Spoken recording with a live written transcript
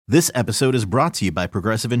This episode is brought to you by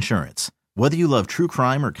Progressive Insurance. Whether you love true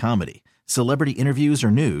crime or comedy, celebrity interviews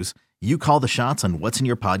or news, you call the shots on what's in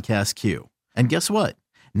your podcast queue. And guess what?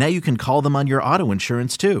 Now you can call them on your auto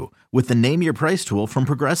insurance too with the Name Your Price tool from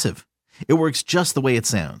Progressive. It works just the way it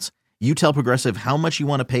sounds. You tell Progressive how much you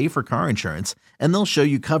want to pay for car insurance, and they'll show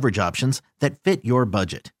you coverage options that fit your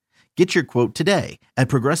budget. Get your quote today at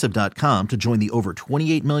Progressive.com to join the over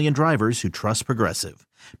 28 million drivers who trust Progressive.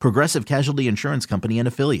 Progressive Casualty Insurance Company and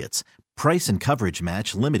Affiliates. Price and coverage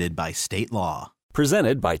match limited by state law.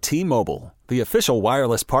 Presented by T-Mobile, the official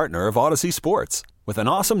wireless partner of Odyssey Sports. With an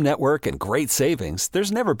awesome network and great savings,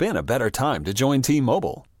 there's never been a better time to join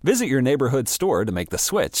T-Mobile. Visit your neighborhood store to make the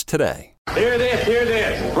switch today. Hear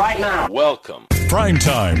this, right now. Welcome. Prime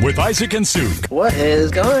Time with Isaac and Suk. What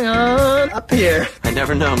is going on up here? I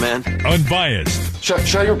never know, man. Unbiased.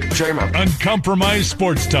 Shut your mouth. Uncompromised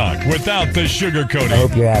sports talk without the sugarcoating. I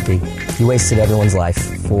hope you're happy. You wasted everyone's life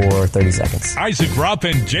for 30 seconds. Isaac Rupp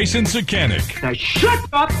and Jason Sukanik. Now shut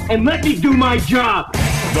up and let me do my job.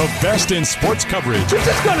 The best in sports coverage. This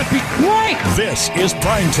is gonna be great. This is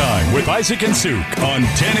Prime Time with Isaac and Suk on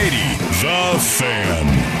 1080 The Fan.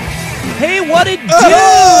 Hey, what it do?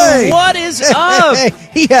 Hey! What is up? Hey,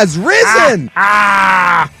 he has risen.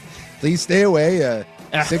 Please stay away.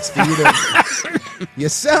 6 feet. You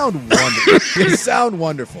sound wonderful. You sound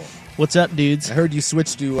wonderful. What's up, dudes? I heard you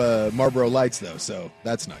switched to Marlboro Lights, though, so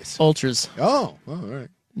that's nice. Ultras. Oh, all right.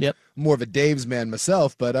 Yep. More of a Dave's man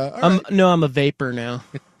myself, but all right. No, I'm a vapor now.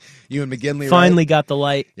 You and McGinley Finally right? got the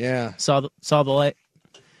light. Yeah. Saw the light.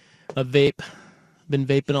 A vape. Been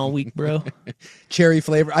vaping all week, bro. Cherry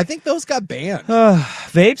flavor. I think those got banned.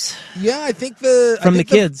 Vapes? Yeah, I think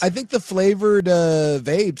kids. I think the flavored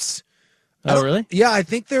vapes. Oh, really? Yeah, I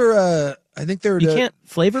think they're. You can't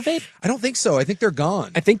flavor vape? I don't think so. I think they're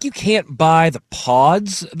gone. I think you can't buy the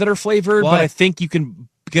pods that are flavored, Why? but I think you can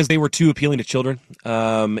because they were too appealing to children.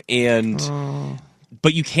 But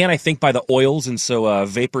you can, I think, buy the oils, and so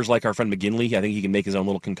vapors like our friend McGinley, I think he can make his own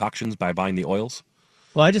little concoctions by buying the oils.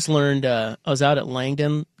 Well, I just learned, I was out at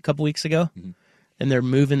Langdon a couple weeks ago, and they're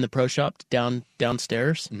moving the pro shop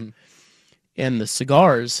downstairs. Mm-hmm. And the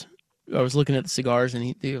cigars, I was looking at the cigars,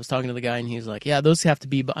 and he was talking to the guy, and he was like, yeah, those have to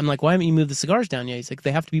be, I'm like, why haven't you moved the cigars down yet? He's like,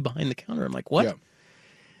 they have to be behind the counter. I'm like, what?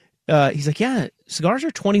 Yeah. He's like, yeah, cigars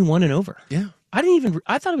are 21 and over. Yeah.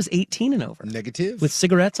 I thought it was 18 and over. Negative. With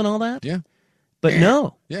cigarettes and all that? Yeah. But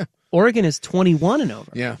no. Yeah. Oregon is 21 and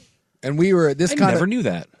over. Yeah. And we were I never knew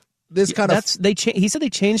that. He said they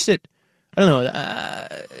changed it. I don't know.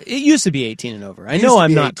 It used to be 18 and over. I know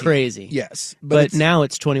I'm not 18. crazy. Yes, but now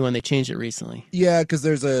it's 21. They changed it recently. Yeah, because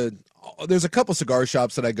there's a couple cigar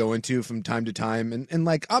shops that I go into from time to time, and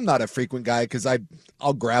like I'm not a frequent guy because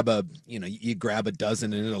I'll grab you grab a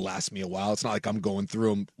dozen and it'll last me a while. It's not like I'm going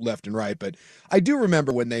through them left and right, but I do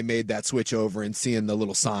remember when they made that switch over and seeing the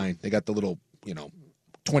little sign. They got the little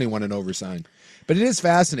 21 and over sign. But it is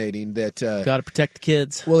fascinating that got to protect the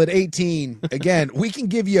kids. Well, at 18, again, we can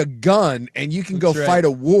give you a gun and you can go fight a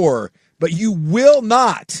war, but you will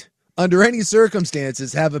not, under any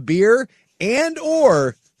circumstances, have a beer and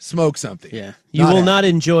or smoke something. Yeah, you will not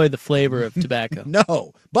enjoy the flavor of tobacco.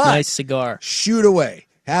 No, but nice cigar. Shoot away.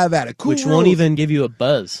 Have at it. Cool Which rules. won't even give you a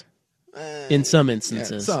buzz. In some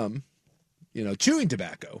instances, yeah, some, chewing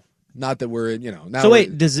tobacco. Not that we're Now so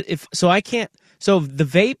wait, I can't. So the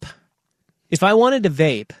vape. If I wanted to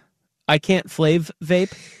vape, I can't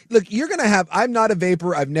vape. Look, you're going to have, I'm not a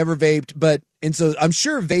vapor. I've never vaped, and so I'm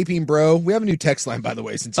sure Vaping Bro, we have a new text line, by the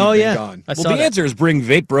way, since you've been gone. Answer is bring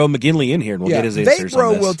Vape Bro McGinley in here and we'll get his answers Vape Bro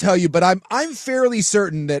on this. will tell you, but I'm fairly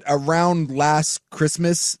certain that around last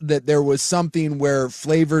Christmas that there was something where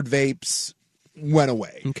flavored vapes went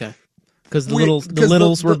away. Okay. Because the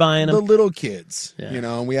littles were buying them. The little kids,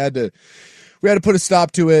 and we had to put a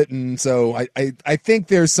stop to it, and so I think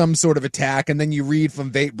there's some sort of attack, and then you read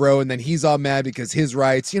from Vape Bro, and then he's all mad because his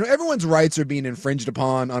rights, everyone's rights are being infringed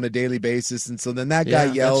upon on a daily basis, and so then that guy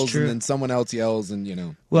yells, and then someone else yells, and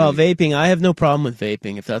Well, vaping, I have no problem with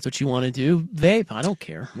vaping. If that's what you want to do, vape. I don't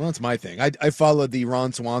care. Well, it's my thing. I follow the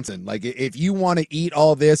Ron Swanson. Like, if you want to eat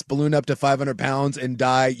all this, balloon up to 500 pounds, and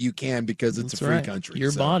die, you can because it's a free country.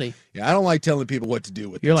 Your body. Yeah, I don't like telling people what to do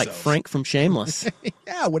with You're themselves. like Frank from Shameless.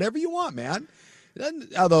 Yeah, whatever you want, man.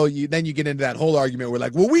 Although then you get into that whole argument where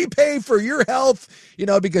like, well, we pay for your health,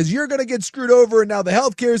 because you're going to get screwed over and now the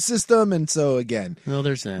healthcare system. And so again, well,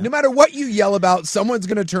 there's that. No matter what you yell about, someone's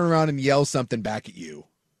going to turn around and yell something back at you.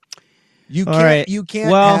 You can't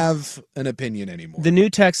have an opinion anymore. The new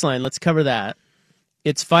text line, let's cover that.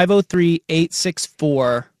 It's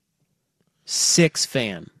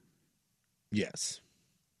 503-864-6FAN. Yes.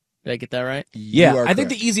 Did I get that right? Yeah, You are I think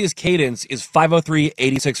correct. the easiest cadence is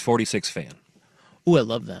 503-8646 fan. Ooh, I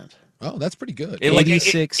love that. Oh, that's pretty good. It, like, it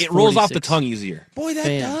 86, rolls off the 46. tongue easier. Boy, that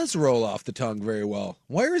fan. does roll off the tongue very well.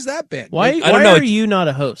 Where has that been? Why? I don't Why know. are you not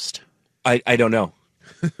a host? I don't know.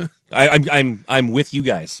 I'm with you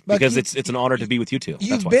guys Bucky, because it's an honor to be with you two. That's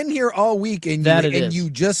You've why. been here all week, and That it is. you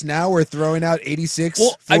just now are throwing out 86.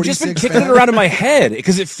 Well, I've just been 46 kicking it fan. around in my head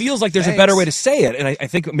because it feels like there's a better Thanks. way to say it, and I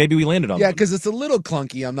think maybe we landed on Yeah, one. because it's a little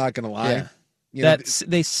clunky. I'm not going to lie. Yeah. You know,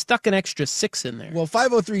 They stuck an extra 6 in there. well,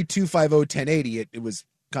 503-250-1080. It was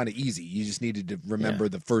kind of easy. You just needed to remember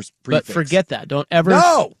the first prefix. But forget that. Don't ever.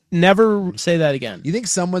 No! Never say that again. You think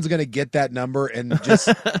someone's going to get that number and just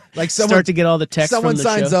like someone Start to get all the text someone from the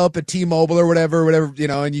signs show. up at T-Mobile or whatever, you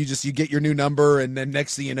know, and you get your new number, and then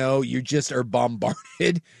next thing you know, you just are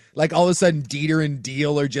bombarded. Like all of a sudden, Dieter and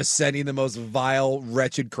Deal are just sending the most vile,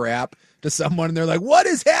 wretched crap to someone, and they're like, "What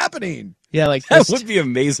is happening?" Yeah, like That this, would be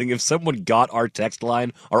amazing if someone got our text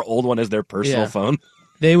line, our old one, as their personal Yeah. phone.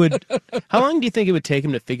 they would. How long do you think it would take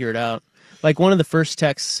them to figure it out? Like one of the first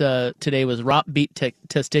texts today was "Rop beat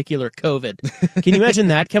testicular COVID." Can you imagine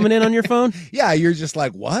that coming in on your phone? Yeah, you're just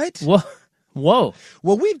like, "What?" Whoa, whoa!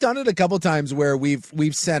 Well, we've done it a couple times where we've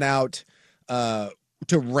sent out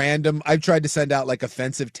to random. I've tried to send out like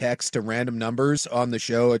offensive text to random numbers on the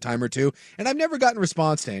show a time or two, and I've never gotten a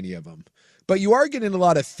response to any of them. But you are getting a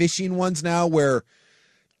lot of phishing ones now where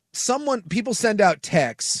people send out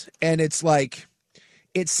texts and it's like,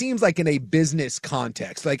 it seems like in a business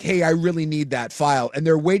context, like, "Hey, I really need that file." And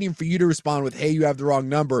they're waiting for you to respond with, "Hey, you have the wrong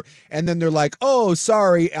number." And then they're like, "Oh,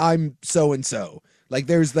 sorry, I'm so-and-so." Like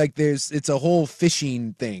there's it's a whole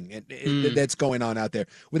phishing thing that's going on out there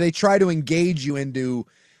where they try to engage you into,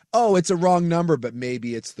 "Oh, it's a wrong number, but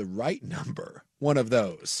maybe it's the right number." One of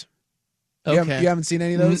those. Okay, You haven't seen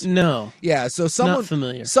any of those? No, Yeah. So not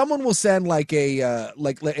familiar. someone will send like a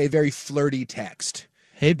very flirty text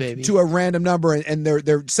Hey, baby. to a random number, and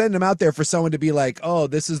they're sending them out there for someone to be like, "Oh,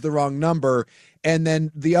 this is the wrong number," and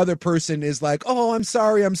then the other person is like, "Oh, I'm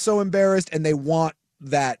sorry, I'm so embarrassed," and they want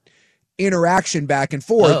that interaction back and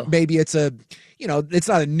forth. Oh. Maybe it's it's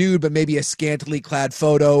not a nude, but maybe a scantily clad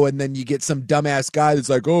photo, and then you get some dumbass guy that's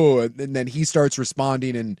like, "Oh," and then he starts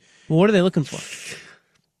responding, and Well, what are they looking for?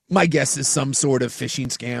 my guess is some sort of phishing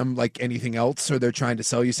scam like anything else, or they're trying to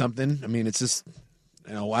sell you something. I mean, it's just,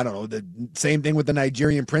 I don't know, the same thing with the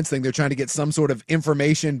Nigerian prince thing. They're trying to get some sort of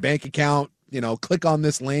information, bank account, click on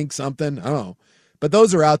this link, something. I don't know. But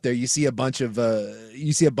those are out there. You see a bunch of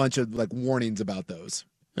like warnings about those.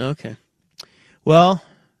 Okay. Well,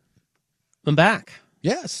 I'm back.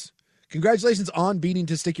 Yes. Congratulations on beating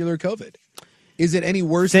testicular COVID. Is it any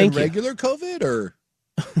worse Thank than you. regular COVID, or?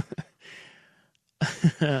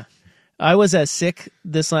 I was as sick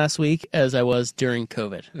this last week as I was during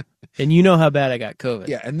COVID. And you know how bad I got COVID.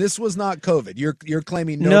 Yeah, and this was not COVID. You're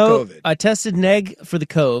claiming no COVID. I tested neg for the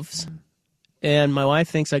coves, and my wife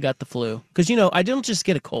thinks I got the flu. Because, I don't just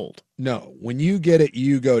get a cold. No, when you get it,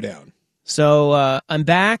 you go down. So I'm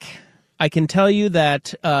back. I can tell you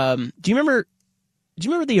that, do you remember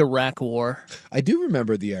the Iraq War? I do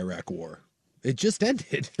remember the Iraq War. It just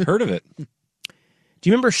ended. Heard of it? Do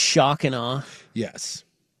you remember shock and awe? Yes.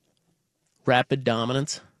 Rapid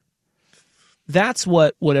dominance? That's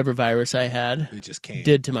what whatever virus I had It just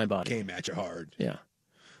did to my body. Came at you hard. Yeah.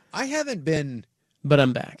 I haven't been. But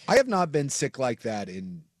I'm back. I have not been sick like that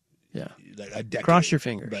in Yeah. a decade. Cross your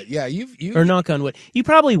fingers. But yeah, you've Or knock on wood. You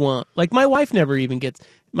probably won't. Like my wife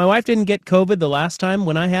my wife didn't get COVID the last time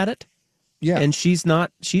when I had it. yeah. And she's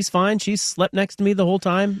fine. She slept next to me the whole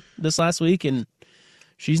time this last week and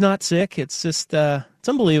she's not sick. It's just, it's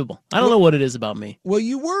unbelievable. I don't know what it is about me. well,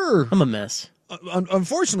 you were. I'm a mess.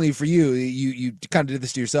 Unfortunately for you, you kind of did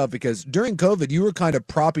this to yourself because during COVID, you were kind of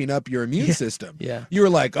propping up your immune system. Yeah. You were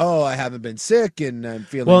like, "Oh, I haven't been sick and I'm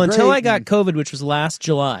feeling Well, until great," I got and- COVID, which was last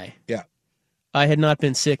July, Yeah. I had not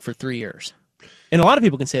been sick for 3 years. And a lot of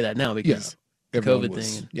people can say that now because the Everyone COVID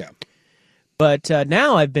was- thing. Yeah. But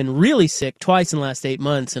now I've been really sick twice in the last 8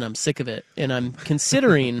 months, and I'm sick of it. And I'm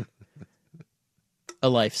considering a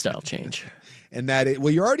lifestyle change. And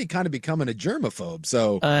you're already kind of becoming a germaphobe.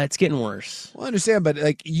 So It's getting worse. well, I understand, but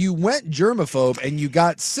like you went germaphobe and you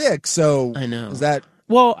got sick. So I know. Is that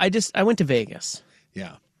Well, I went to Vegas.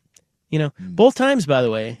 yeah? Both times, by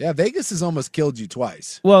the way. Yeah, Vegas has almost killed you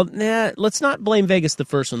twice. Well, let's not blame Vegas the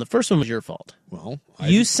first one. The first one was your fault. Well,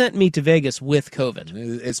 You sent me to Vegas with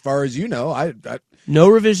COVID. as far as you know, I No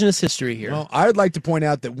revisionist history here. well, I'd like to point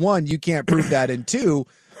out that one, you can't prove that, and two,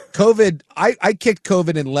 COVID. I kicked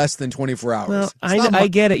COVID in less than 24 hours. Well, It's I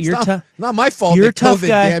not get it. it's You're not- tough. Not my fault. You're a that tough COVID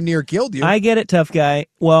guy. damn near killed you. I get it, tough guy.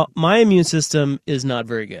 Well, my immune system is not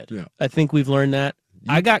very good. Yeah. I think we've learned that.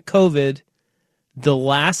 I got COVID the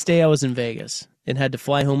last day I was in Vegas and had to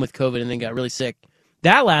fly home with COVID and then got really sick.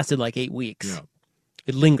 That lasted like 8 weeks. Yeah.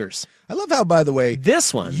 It lingers. I love how, by the way,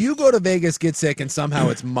 this one, you go to Vegas, get sick, and somehow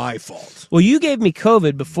it's my fault. Well, you gave me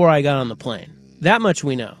COVID before I got on the plane. That much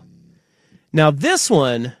we know. Now this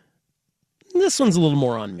one's a little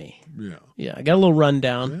more on me. Yeah. Yeah, I got a little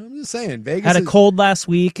rundown. I'm just saying, Vegas had a cold last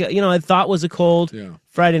week. I thought was a cold. Yeah.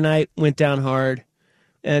 Friday night went down hard,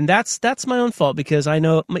 and that's my own fault because I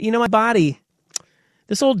know my body.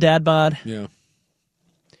 This old dad bod. Yeah.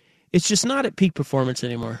 It's just not at peak performance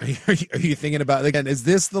anymore. Are you thinking about, again, is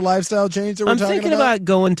this the lifestyle change that we're talking about? I'm thinking about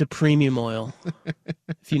going to premium oil,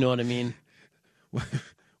 if you know what I mean.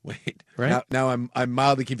 Wait. Right? Now I'm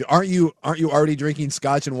mildly confused. Aren't you already drinking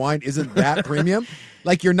scotch and wine? Isn't that premium?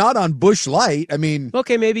 Like, you're not on Busch Light. I mean,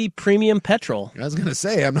 okay, maybe premium petrol. I was going to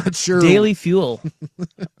say, I'm not sure. Daily fuel.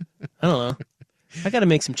 I don't know. I got to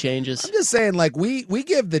make some changes. I'm just saying, like, we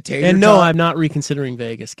give the tater And no, tot. I'm not reconsidering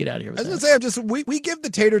Vegas. Get out of here with I was that. going to say, we give the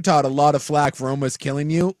tater tot a lot of flack for almost killing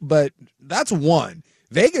you, but that's one.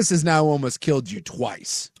 Vegas has now almost killed you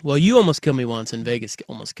twice. Well, you almost killed me once, and Vegas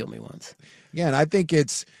almost killed me once. Yeah, and I think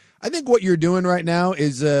what you're doing right now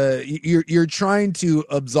is you're trying to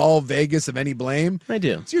absolve Vegas of any blame. I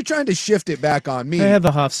do. So you're trying to shift it back on me. I have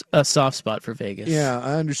a soft spot for Vegas. Yeah,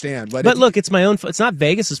 I understand. But look, it's my own fault. It's not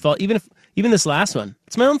Vegas's fault. Even this last one,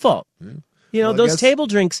 it's my own fault. Yeah. Well, those table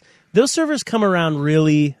drinks, those servers come around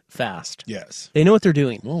really fast. Yes. They know what they're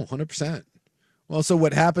doing. Oh, 100%. Well, so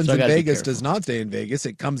what happens in Vegas does not stay in Vegas.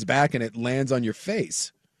 It comes back and it lands on your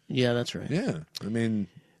face. Yeah, that's right. Yeah. I mean,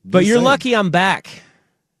 but you're lucky I'm back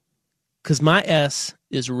because my S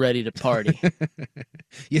is ready to party.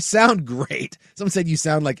 You sound great. Someone said you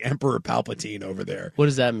sound like Emperor Palpatine over there. What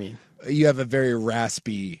does that mean? You have a very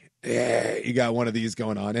raspy, you got one of these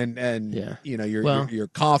going on. And yeah. You're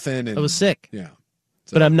coughing. And, I was sick. Yeah.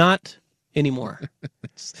 So, but I'm not anymore.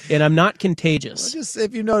 And I'm not contagious. Well, just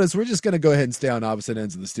if you notice, we're just going to go ahead and stay on opposite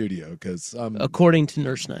ends of the studio because according to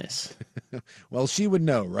Nurse Nice. Well, she would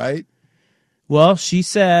know, right? Well,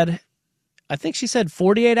 I think she said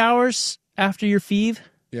 48 hours after your fever.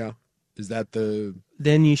 Yeah. Is that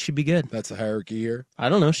then you should be good. That's the hierarchy here? I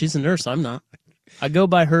don't know. She's a nurse. I'm not. I go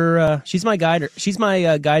by her. She's my guider. She's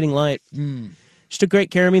my guiding light. She took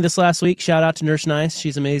great care of me this last week. Shout out to Nurse Nice.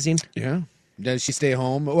 She's amazing. Yeah. Does she stay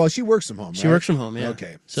home? Well, she works from home, She right? works from home, yeah.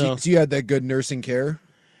 Okay. So you had that good nursing care?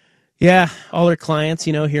 Yeah. All her clients,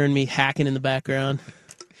 hearing me hacking in the background.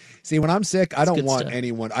 See, when I'm sick, I don't want stuff.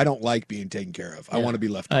 anyone. I don't like being taken care of. I want to be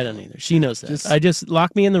left alone. I don't either. She knows that. I just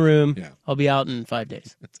lock me in the room. Yeah. I'll be out in 5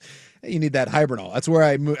 days. You need that Hibernol. That's where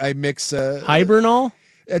I mix. Hibernol?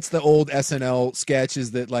 It's the old SNL sketch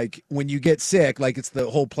is that, like, when you get sick, like, it's the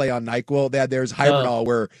whole play on NyQuil. There's Hibernol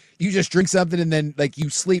where you just drink something and then, like, you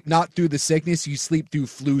sleep not through the sickness, you sleep through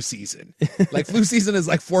flu season. Like, flu season is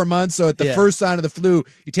like 4 months, so at the first sign of the flu,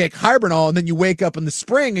 you take Hibernol and then you wake up in the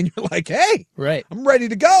spring and you're like, hey, right, I'm ready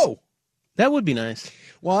to go. That would be nice.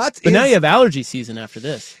 Well, now you have allergy season after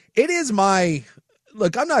this. It is my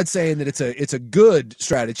look. I'm not saying that it's a good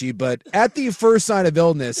strategy, but at the first sign of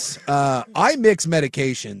illness, I mix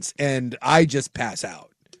medications and I just pass out.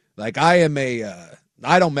 Like I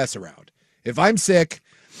don't mess around. If I'm sick,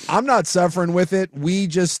 I'm not suffering with it. We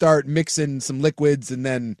just start mixing some liquids, and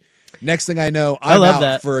then next thing I know, I'm out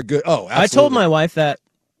that. for a good. Oh, absolutely. I told my wife that.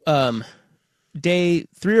 Day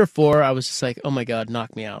 3 or 4, I was just like, oh my God,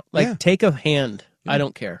 knock me out. Like, take a hand. I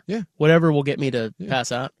don't care. Yeah. Whatever will get me to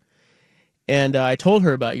pass out. And I told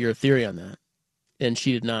her about your theory on that. And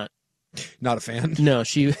she did not. Not a fan? No,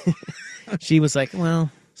 she was like, well.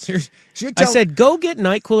 I said, go get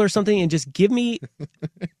NyQuil or something and just give me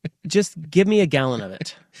a gallon of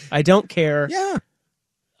it. I don't care. Yeah.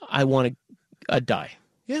 I want to die.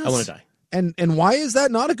 Yes. I want to die. And why is that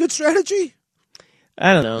not a good strategy?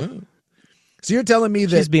 I don't know. So you're telling me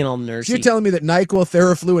that she's being all nursey. So you're telling me that NyQuil,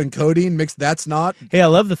 Theraflu, and codeine mixed, that's not? Hey, I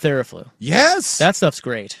love the Theraflu. Yes. That stuff's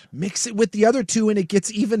great. Mix it with the other two and it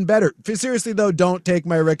gets even better. Seriously, though, don't take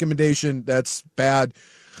my recommendation. That's bad.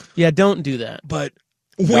 Yeah, don't do that. But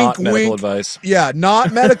not wink, medical wink. advice. Yeah,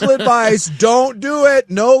 not medical advice. Don't do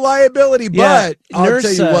it. No liability. Yeah, but I'll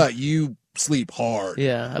tell you what, you sleep hard.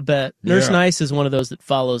 Yeah, I bet. Nurse Nice is one of those that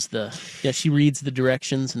follows she reads the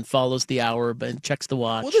directions and follows the hour, but checks the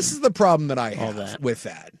watch. Well, this is the problem that I have with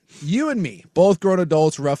that. You and me, both grown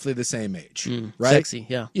adults, roughly the same age, right? Sexy,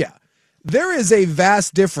 yeah. Yeah. There is a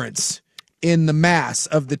vast difference in the mass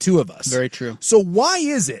of the two of us. Very true. So why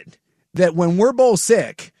is it that when we're both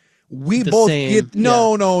sick, we The both same, get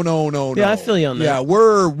no. Yeah, I feel you on that. Yeah,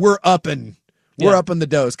 we're upping the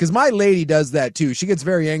dose because my lady does that too. She gets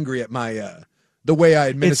very angry at my the way I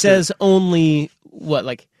administer. It says only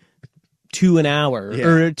like 2 an hour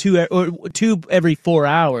or two every 4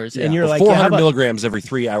 hours, and you're like 400 milligrams every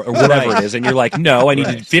 3 hours or whatever it is, and you're like, no, I need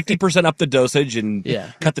to 50% up the dosage and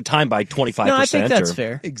cut the time by 25%. No, I think that's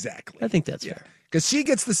fair. Exactly. I think that's fair. Because she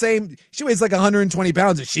gets the same. She weighs like 120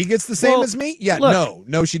 pounds, and she gets the same as me. Yeah, look,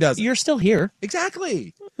 no, she doesn't. You're still here.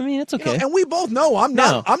 Exactly. I mean, it's okay. And we both know I'm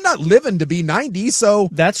not living to be 90. So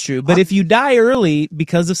that's true. But if you die early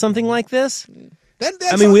because of something like this.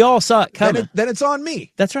 Then we all saw it coming. Then it's on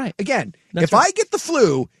me. That's right. Again, if I get the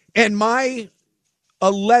flu and my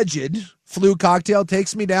alleged flu cocktail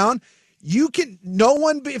takes me down, no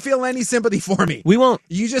one feel any sympathy for me. We won't.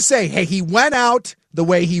 You just say, hey, he went out the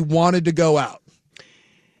way he wanted to go out.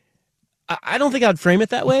 I don't think I'd frame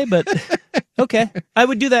it that way, but okay. I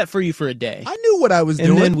would do that for you for a day. I knew what I was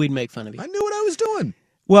doing. And then we'd make fun of you. I knew what I was doing.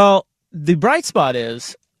 Well, the bright spot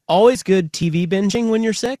is always good TV binging when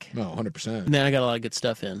you're sick. No, 100%. And then I got a lot of good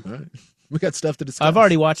stuff in. All right. We got stuff to discuss. I've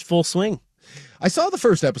already watched Full Swing. I saw the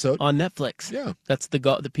first episode. On Netflix. Yeah. That's the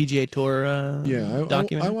PGA Tour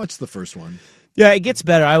documentary. I watched the first one. Yeah, it gets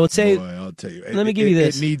better. I would say. Boy, I'll tell you. Let me give you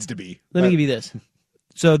this. It needs to be. Let me give you this.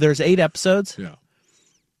 So there's 8 episodes. Yeah.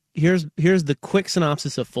 Here's the quick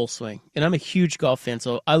synopsis of Full Swing. And I'm a huge golf fan,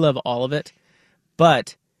 so I love all of it.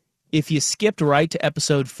 But if you skipped right to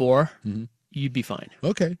episode 4, you'd be fine.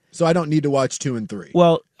 Okay. So I don't need to watch 2 and 3.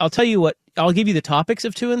 Well, I'll tell you what. I'll give you the topics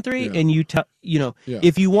of 2 and 3, and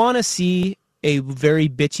if you want to see a very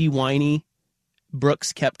bitchy, whiny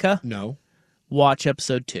Brooks Koepka, no, watch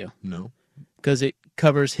episode 2. No, because it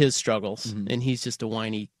covers his struggles, and he's just a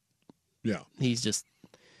whiny. Yeah, he's just.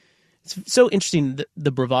 It's so interesting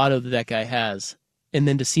the bravado that guy has, and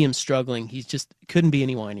then to see him struggling, he's just couldn't be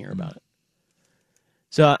any whinier about it.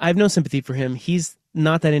 So I have no sympathy for him. He's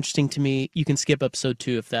not that interesting to me. You can skip episode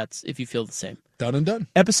 2 if you feel the same. Done and done.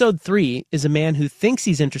 Episode 3 is a man who thinks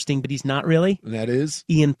he's interesting, but he's not really. And that is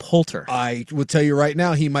Ian Poulter. I will tell you right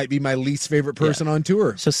now, he might be my least favorite person on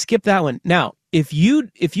tour. So skip that one. Now, if you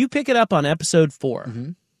pick it up on episode 4,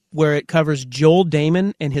 where it covers Joel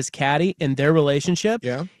Damon and his caddy and their relationship,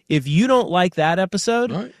 if you don't like that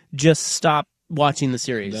episode, just stop watching the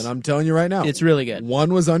series. Then I'm telling you right now, it's really good.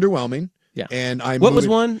 1 was underwhelming. Yeah. And what was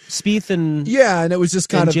one? Spieth and and it was just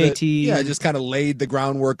kind of JT. Just kind of laid the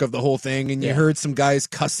groundwork of the whole thing, and you heard some guys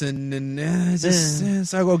cussing, and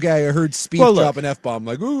so okay, I heard Spieth drop an F-bomb,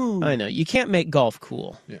 like ooh. I know you can't make golf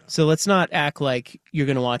cool, so let's not act like you're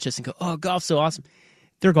going to watch this and go, oh, golf's so awesome.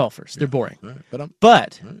 They're golfers. They're boring. Right.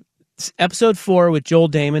 But episode 4 with Joel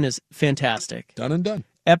Damon is fantastic. Done and done.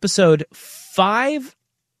 Episode 5.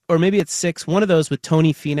 Or maybe it's 6. One of those with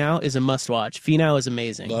Tony Finau is a must-watch. Finau is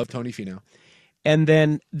amazing. Love Tony Finau. And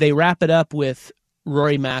then they wrap it up with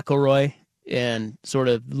Rory McIlroy and sort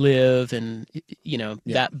of Liv and,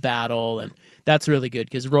 that battle. And that's really good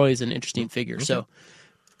because Roy's an interesting figure. Okay. So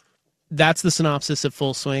that's the synopsis of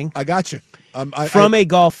Full Swing. I got you. From a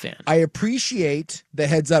golf fan. I appreciate the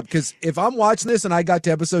heads up because if I'm watching this and I got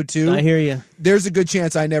to episode 2, I hear you. There's a good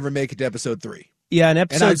chance I never make it to episode 3. Yeah,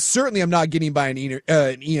 and I certainly am not getting by an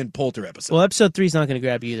Ian Poulter episode. Well, episode 3 is not going to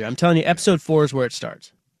grab you either. I'm telling you, episode 4 is where it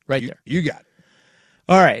starts. Right there. You got it.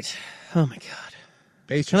 All right. Oh, my God.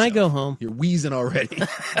 Pace Can yourself. I go home? You're wheezing already.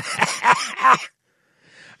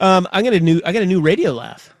 I got a new radio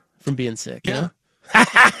laugh from being sick. You know?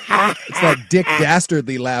 It's that Dick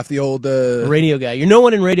Dastardly laugh, the old radio guy. You're no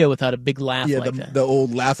one in radio without a big laugh like that. The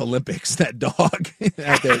old Laugh Olympics, that dog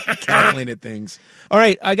out there cackling at things. All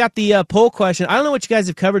right, I got the poll question. I don't know what you guys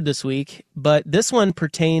have covered this week, but this one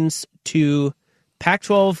pertains to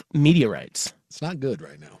Pac-12 media rights. It's not good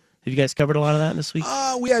right now. Have you guys covered a lot of that this week?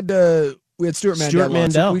 We had Stuart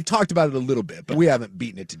Mandel. So we've talked about it a little bit, but we haven't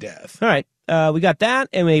beaten it to death. All right, we got that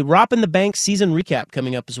and a Ropp in the Bank season recap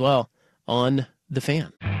coming up as well on The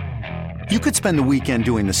Fan. You could spend the weekend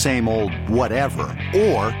doing the same old whatever,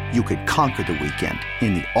 or you could conquer the weekend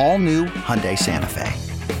in the all-new Hyundai Santa Fe.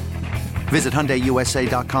 Visit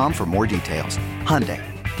HyundaiUSA.com for more details. Hyundai,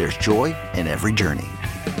 there's joy in every journey.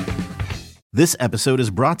 This episode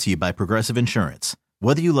is brought to you by Progressive Insurance.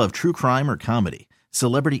 Whether you love true crime or comedy,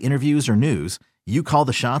 celebrity interviews or news, you call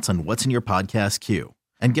the shots on what's in your podcast queue.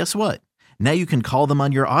 And guess what? Now you can call them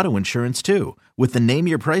on your auto insurance too with the Name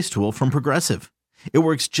Your Price tool from Progressive. It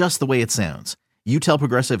works just the way it sounds. You tell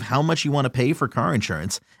Progressive how much you want to pay for car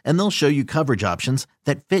insurance, and they'll show you coverage options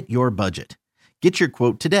that fit your budget. Get your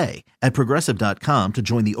quote today at Progressive.com to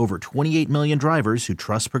join the over 28 million drivers who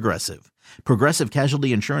trust Progressive. Progressive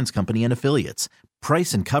Casualty Insurance Company and Affiliates.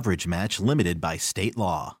 Price and coverage match limited by state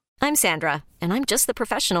law. I'm Sandra, and I'm just the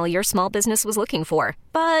professional your small business was looking for.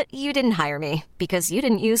 But you didn't hire me because you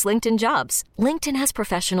didn't use LinkedIn Jobs. LinkedIn has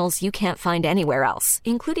professionals you can't find anywhere else,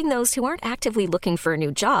 including those who aren't actively looking for a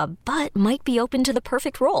new job, but might be open to the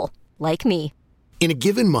perfect role, like me. In a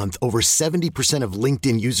given month, over 70% of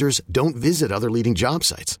LinkedIn users don't visit other leading job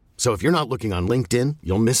sites. So if you're not looking on LinkedIn,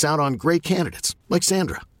 you'll miss out on great candidates like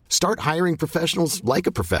Sandra. Start hiring professionals like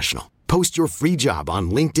a professional. Post your free job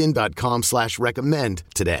on linkedin.com/recommend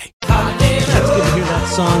today. It's good to hear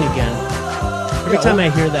that song again. Every time I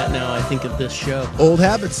hear that now, I think of this show. Old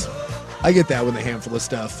habits. I get that with a handful of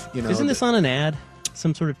stuff. Isn't this on an ad?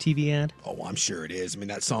 Some sort of TV ad? Oh, I'm sure it is. I mean,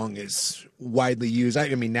 that song is widely used.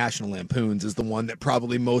 I mean, National Lampoons is the one that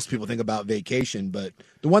probably most people think about vacation, but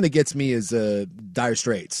the one that gets me is Dire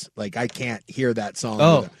Straits. Like, I can't hear that song.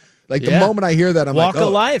 Oh, like, the moment I hear that, I'm Walk like,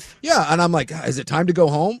 of Life. Yeah, and I'm like, is it time to go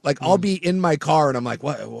home? Like, I'll be in my car, and I'm like,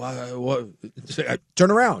 what? Turn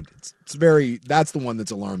around. That's the one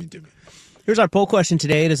that's alarming to me. Here's our poll question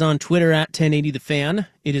today. It is on Twitter at 1080TheFan.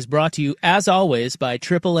 It is brought to you, as always, by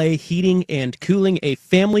AAA Heating and Cooling, a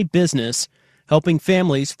family business helping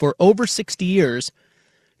families for over 60 years.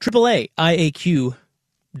 AAAIAQ.com.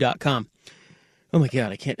 Oh, my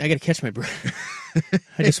God. I got to catch my breath.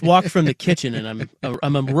 I just walked from the kitchen, and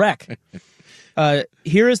I'm a wreck.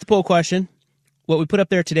 Here is the poll question. What we put up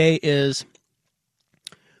there today is,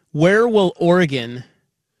 in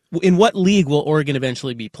what league will Oregon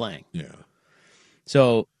eventually be playing? Yeah.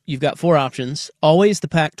 So you've got four options. Always the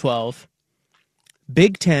Pac-12,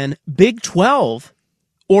 Big 10, Big 12,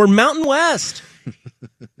 or Mountain West.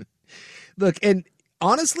 Look, and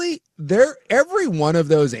honestly, every one of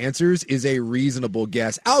those answers is a reasonable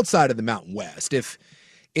guess outside of the Mountain West. If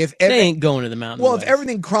they ain't going to the Mountain West. Well, if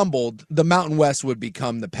everything crumbled, the Mountain West would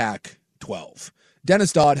become the Pac-12.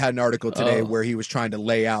 Dennis Dodd had an article today where he was trying to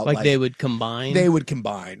lay out like they would combine. They would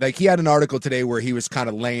combine. Like, he had an article today where he was kind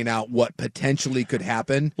of laying out what potentially could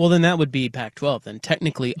happen. Well, then that would be Pac-12. Then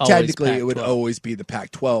technically Pac-12. It would always be the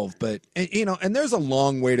Pac-12. But and there's a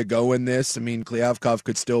long way to go in this. I mean, Kliavkoff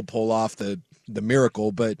could still pull off the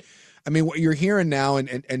miracle, but I mean, what you're hearing now,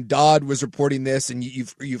 and Dodd was reporting this, and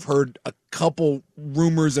you've heard a couple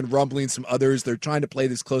rumors and rumblings from others. They're trying to play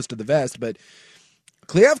this close to the vest, but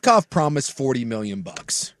Kliavkoff promised $40 million,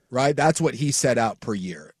 right? That's what he set out per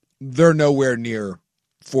year. They're nowhere near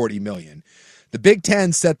 $40 million. The Big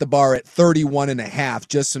Ten set the bar at 31.5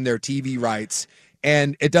 just from their TV rights,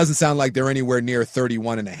 and it doesn't sound like they're anywhere near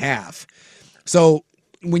 31.5. So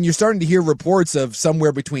when you're starting to hear reports of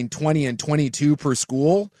somewhere between 20 and 22 per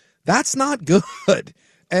school, that's not good.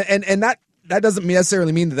 And that doesn't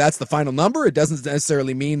necessarily mean that that's the final number. It doesn't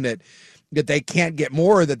necessarily mean that they can't get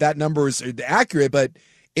more, that number is accurate. But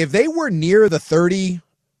if they were near the $30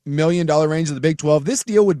 million range of the Big 12, this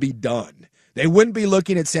deal would be done. They wouldn't be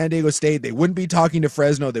looking at San Diego State. They wouldn't be talking to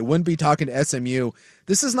Fresno. They wouldn't be talking to SMU.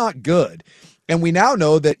 This is not good. And we now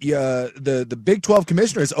know that the Big 12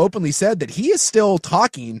 commissioner has openly said that he is still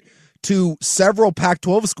talking to several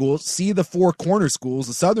Pac-12 schools, see the four corner schools,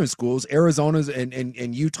 the southern schools, Arizona's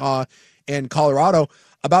and Utah and Colorado,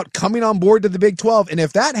 about coming on board to the Big 12. And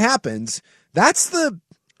if that happens, that's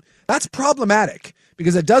problematic,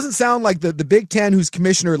 because it doesn't sound like the Big Ten, whose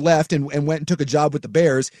commissioner left and went and took a job with the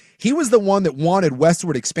Bears, he was the one that wanted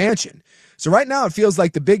westward expansion. So right now it feels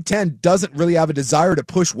like the Big Ten doesn't really have a desire to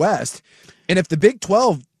push west. And if the Big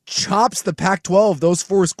 12 chops the Pac-12, those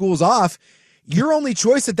four schools off, your only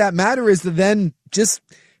choice at that matter is to then just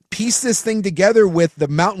piece this thing together with the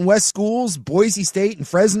Mountain West schools, Boise State and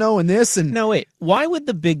Fresno and this. And now wait, why would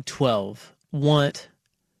the Big 12 want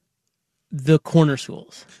the corner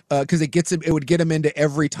schools? Because it would get them into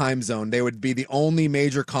every time zone. They would be the only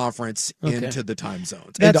major conference into the time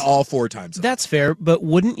zones, into all four time zones. That's fair, but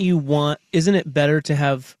isn't it better to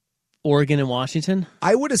have Oregon and Washington?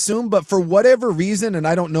 I would assume, but for whatever reason, and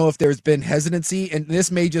I don't know if there's been hesitancy, and this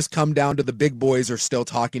may just come down to the big boys are still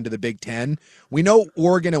talking to the Big Ten. We know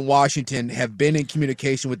Oregon and Washington have been in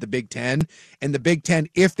communication with the Big Ten, and the Big Ten,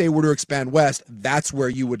 if they were to expand west, that's where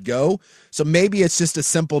you would go. So maybe it's just a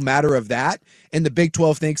simple matter of that, and the Big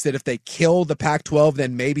 12 thinks that if they kill the Pac-12,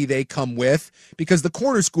 then maybe they come with, because the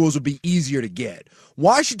corner schools would be easier to get.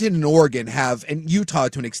 Washington and Oregon and Utah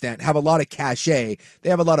to an extent, have a lot of cachet. They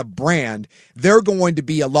have a lot of brand. They're going to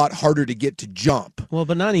be a lot harder to get to jump. Well,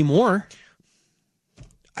 but not anymore.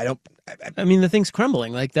 I mean, the thing's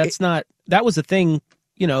crumbling. Like, that was a thing,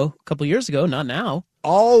 a couple years ago, not now.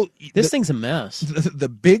 This thing's a mess. The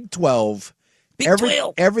Big 12,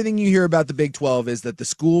 everything you hear about the Big 12 is that the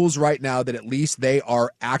schools right now that at least they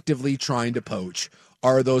are actively trying to poach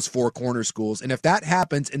are those four corner schools. And if that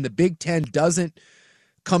happens and the Big 10 doesn't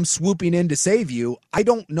come swooping in to save you, I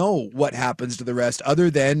don't know what happens to the rest other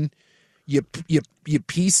than you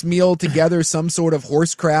piecemeal together some sort of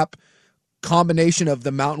horse crap combination of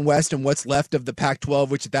the Mountain West and what's left of the Pac-12,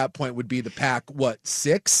 which at that point would be the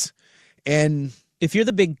Pac-6? And if you're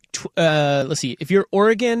the Big, let's see, if you're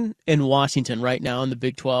Oregon and Washington right now in the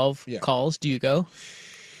Big 12 calls, do you go?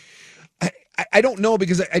 I don't know,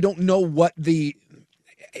 because I don't know what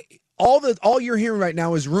all you're hearing right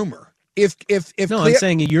now is rumor. I'm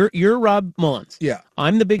saying you're Rob Mullins. Yeah.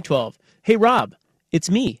 I'm the Big 12. Hey, Rob, it's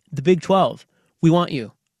me, the Big 12. We want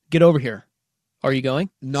you. Get over here. Are you going?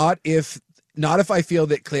 Not if I feel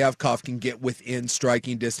that Kliavkoff can get within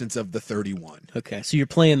striking distance of the 31. Okay, so you're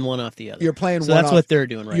playing one off the other. You're playing so one that's off, what they're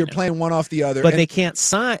doing right now. You're playing one off the other. But they can't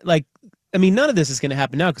sign, none of this is going to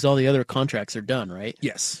happen now because all the other contracts are done, right?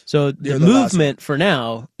 Yes. So the movement for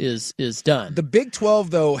now is done. The Big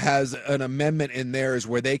 12, though, has an amendment in theirs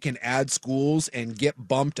where they can add schools and get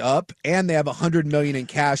bumped up, and they have $100 million in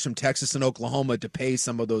cash from Texas and Oklahoma to pay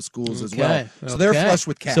some of those schools as well. So they're flush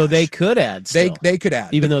with cash. So they could add still. They could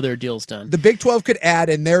add. Even though their deal's done. The Big 12 could add,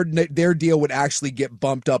 and their deal would actually get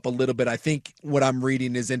bumped up a little bit. I think what I'm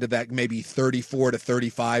reading is into that maybe 34 to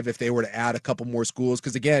 35 if they were to add a couple more schools,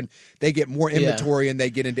 because, again, they get more inventory and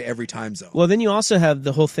they get into every time zone. Well, then you also have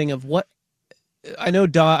the whole thing of what I know.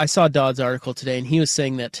 I saw Dodd's article today, and he was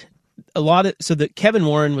saying that that Kevin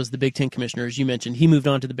Warren was the Big Ten commissioner, as you mentioned. He moved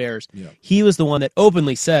on to the Bears. Yeah. He was the one that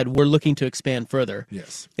openly said we're looking to expand further.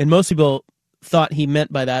 Yes. And most people thought he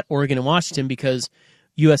meant by that Oregon and Washington because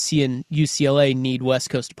USC and UCLA need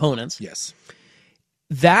West Coast opponents. Yes.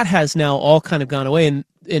 That has now all kind of gone away,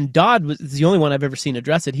 and Dodd was the only one I've ever seen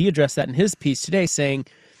address it. He addressed that in his piece today, saying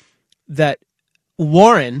that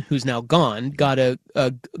Warren, who's now gone, got a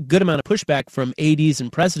good amount of pushback from ADs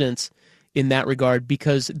and presidents in that regard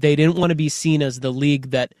because they didn't want to be seen as the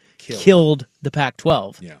league that killed the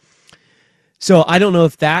Pac-12. Yeah. So I don't know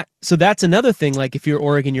if that... So that's another thing, like if you're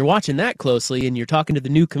Oregon, you're watching that closely and you're talking to the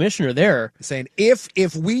new commissioner there. Saying,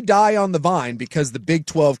 if we die on the vine because the Big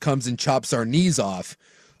 12 comes and chops our knees off,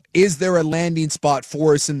 is there a landing spot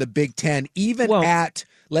for us in the Big 10, even at,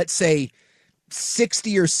 let's say,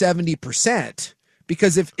 60 or 70%?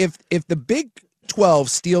 Because if the Big 12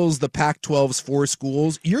 steals the Pac-12's 4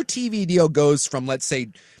 schools, your TV deal goes from, let's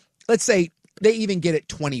say they even get it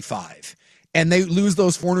 25, and they lose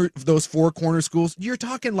those 4 corner schools, you're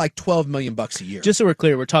talking like $12 million a year. Just so we're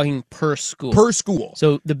clear, we're talking per school. Per school.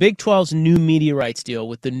 So the Big 12's new media rights deal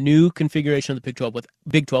with the new configuration of the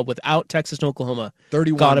Big 12 without Texas and Oklahoma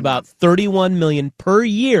got about $31 million per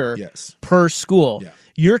year per school. Yeah.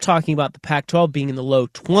 You're talking about the Pac-12 being in the low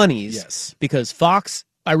 20s. Yes. Because Fox,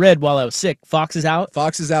 I read while I was sick, Fox is out.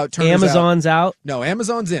 Turner's Amazon's out. No,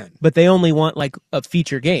 Amazon's in. But they only want like a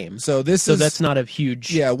feature game. So that's not a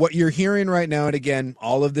huge... Yeah, what you're hearing right now, and again,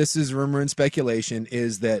 all of this is rumor and speculation,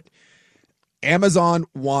 is that Amazon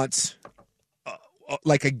wants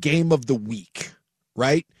like a game of the week,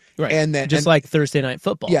 right? Right. And then just like Thursday Night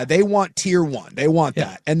Football. Yeah, they want tier 1. They want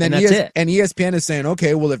that. And then that's it. And ESPN is saying,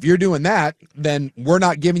 okay, well, if you're doing that, then we're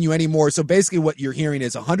not giving you any more. So basically what you're hearing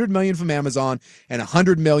is $100 million from Amazon and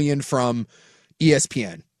 $100 million from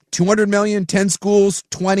ESPN. $200 million, 10 schools,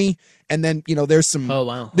 20, and then, there's some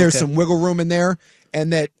some wiggle room in there,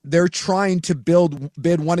 and that they're trying to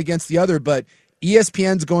bid one against the other, but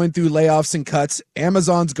ESPN's going through layoffs and cuts,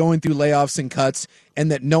 Amazon's going through layoffs and cuts, and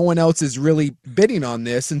that no one else is really bidding on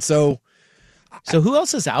this. And so who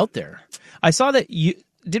else is out there? I saw that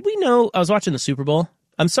did we know, I was watching the Super Bowl.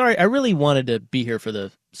 I'm sorry, I really wanted to be here for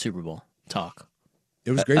the Super Bowl talk.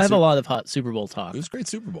 It was great. I have a lot of hot Super Bowl talk. It was a great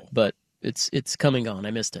Super Bowl. But it's coming on.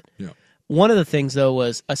 I missed it. Yeah. One of the things, though,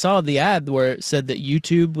 was I saw the ad where it said that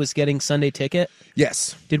YouTube was getting Sunday Ticket.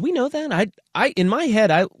 Yes. Did we know that? I in my head,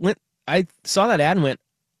 I saw that ad and went,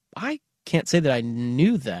 I can't say that I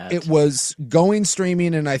knew that. It was going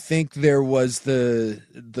streaming, and I think there was the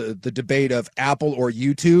debate of Apple or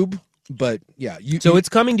YouTube. But yeah, so it's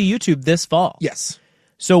coming to YouTube this fall. Yes.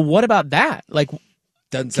 So what about that? Like,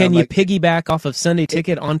 can you piggyback off of Sunday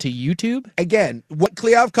Ticket onto YouTube? Again, what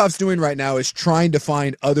Kliavkoff's doing right now is trying to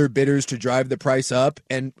find other bidders to drive the price up.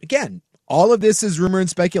 And again, all of this is rumor and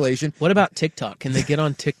speculation. What about TikTok? Can they get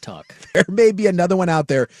on TikTok? There may be another one out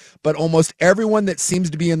there, but almost everyone that seems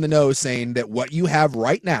to be in the know saying that what you have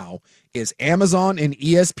right now is Amazon and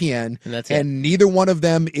ESPN, and that's it. And neither one of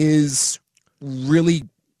them is really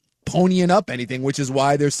ponying up anything, which is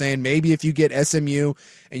why they're saying maybe if you get SMU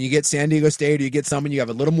and you get San Diego State, or you get someone, you have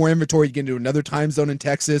a little more inventory, you get into another time zone in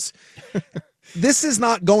Texas. This is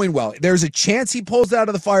not going well. There's a chance he pulls out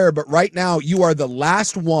of the fire, but right now you are the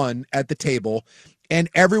last one at the table, and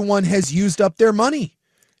everyone has used up their money.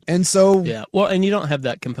 And so, yeah, well, and you don't have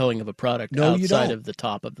that compelling of a product No, you outside don't. of the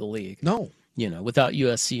top of the league. No. Without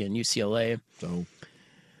USC and UCLA. So,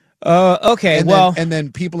 okay, and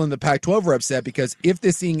then people in the Pac-12 are upset because if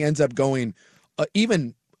this thing ends up going,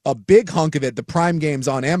 even a big hunk of it, the prime games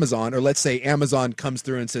on Amazon, or let's say Amazon comes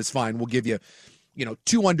through and says, fine, we'll give you,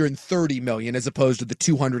 $230 million as opposed to the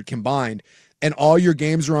 200 combined, and all your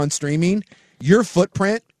games are on streaming, your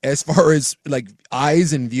footprint as far as like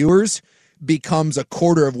eyes and viewers becomes a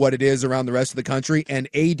quarter of what it is around the rest of the country, and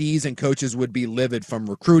ADs and coaches would be livid from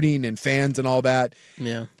recruiting and fans and all that.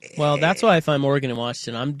 Yeah. Well, that's why if I'm Oregon and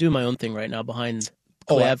Washington, I'm doing my own thing right now behind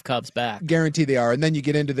Kliavkov's back. Guarantee they are. And then you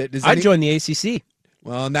get into the... I'd join the ACC.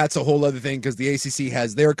 Well, and that's a whole other thing because the ACC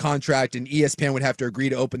has their contract, and ESPN would have to agree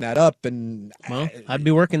to open that up. And well, I'd be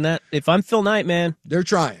working that. If I'm Phil Knight, man. They're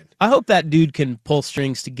trying. I hope that dude can pull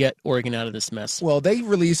strings to get Oregon out of this mess. Well, they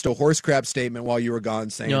released a horse crap statement while you were gone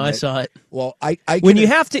saying I saw it. Well, when you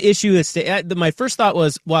have to issue a statement, my first thought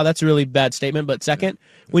was, wow, that's a really bad statement. But second,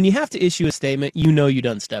 when you have to issue a statement, you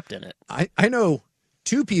done stepped in it. I know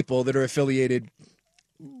two people that are affiliated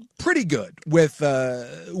pretty good with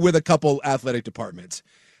a couple athletic departments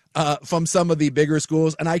from some of the bigger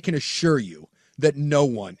schools, and I can assure you that no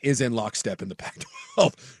one is in lockstep in the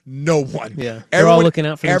Pac-12. No one. Yeah, they're all looking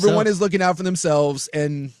out for themselves. Everyone is looking out for themselves,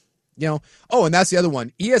 and and that's the other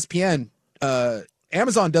one. ESPN,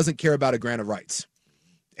 Amazon doesn't care about a grant of rights.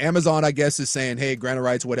 Amazon, I guess, is saying, hey, grant of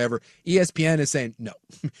rights, whatever. ESPN is saying, no.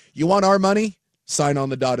 You want our money? Sign on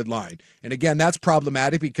the dotted line. And again, that's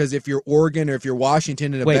problematic because if you're Oregon or if you're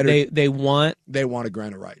Washington in a better... they want a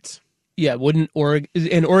grant of rights. Yeah, wouldn't Oregon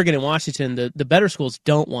and Washington, the better schools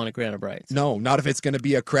don't want a grant of rights. No, not if it's going to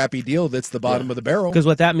be a crappy deal that's the bottom of the barrel. Because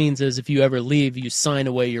what that means is if you ever leave, you sign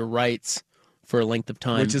away your rights for a length of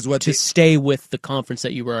time, which is what to stay with the conference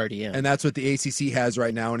that you were already in. And that's what the ACC has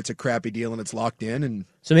right now, and it's a crappy deal, and it's locked in. And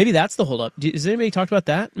so maybe that's the holdup. Has anybody talked about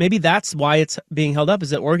that? Maybe that's why it's being held up,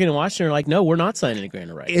 is that Oregon and Washington are like, no, we're not signing a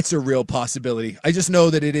grant of rights. It's a real possibility. I just know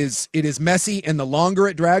that it is messy, and the longer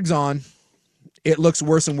it drags on, it looks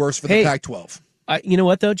worse and worse for the Pac-12. You know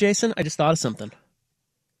what, though, Jason? I just thought of something.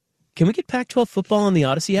 Can we get Pac-12 football on the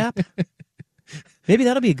Odyssey app? Maybe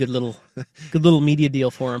that'll be a good little media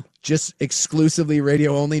deal for them. Just exclusively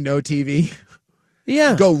radio only, no TV.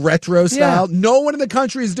 Yeah. Go retro style. Yeah. No one in the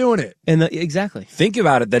country is doing it. And exactly. Think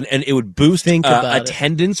about it then, and it would boost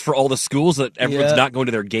attendance for all the schools that everyone's not going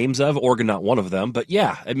to their games of. Oregon not one of them, but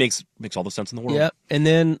yeah, it makes all the sense in the world. Yeah, and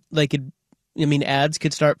then ads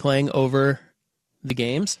could start playing over the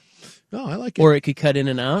games. Oh, I like it. Or it could cut in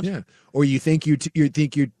and out. Yeah. Or you think you're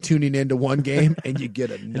tuning into one game and you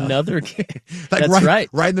get another game. Like That's right.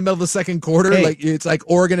 Right in the middle of the second quarter, it's like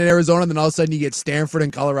Oregon and Arizona, and then all of a sudden you get Stanford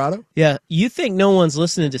and Colorado. Yeah. You think no one's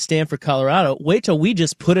listening to Stanford, Colorado? Wait till we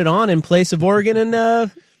just put it on in place of Oregon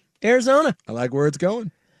and Arizona. I like where it's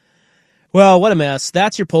going. Well, what a mess.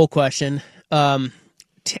 That's your poll question. At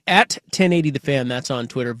 1080 The Fan, that's on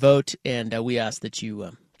Twitter. Vote, and we ask that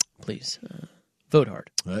you please vote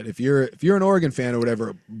hard. But if you're an Oregon fan or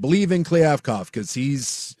whatever, believe in Kliavkov because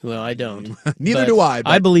he's... Well, I don't. Neither do I.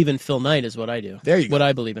 But I believe in Phil Knight is what I do. There you go. What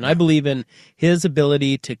I believe in. Yeah. I believe in his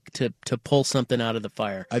ability to pull something out of the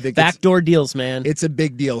fire. I think backdoor deals, man. It's a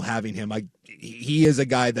big deal having him. He is a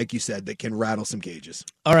guy, like you said, that can rattle some cages.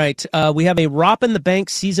 All right. We have a Rop in the Bank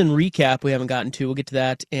season recap we haven't gotten to. We'll get to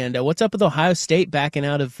that. And what's up with Ohio State backing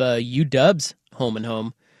out of UW's home and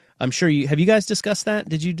home? I'm sure have you guys discussed that?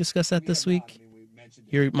 Did you discuss that this week?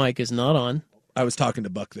 Your mic is not on. I was talking to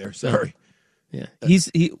Buck there. Sorry. Yeah,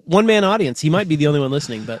 he's one-man audience. He might be the only one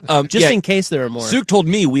listening, but in case there are more. Zook told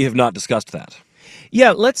me we have not discussed that.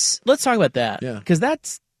 Yeah, let's talk about that. Yeah, because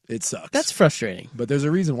it sucks. That's frustrating. But there's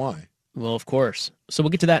a reason why. Well, of course. So we'll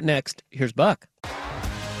get to that next. Here's Buck.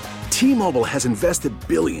 T-Mobile has invested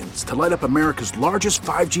billions to light up America's largest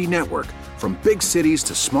 5G network, from big cities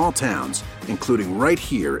to small towns, including right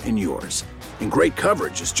here in yours. And great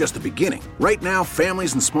coverage is just the beginning. Right now,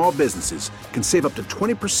 families and small businesses can save up to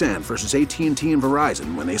 20% versus AT&T and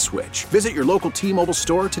Verizon when they switch. Visit your local T-Mobile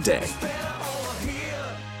store today.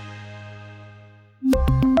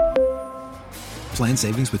 Plan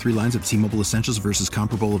savings with 3 lines of T-Mobile Essentials versus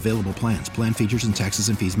comparable available plans. Plan features and taxes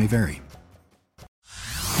and fees may vary.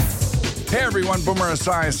 Hey everyone, Boomer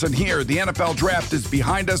Esiason here. The NFL Draft is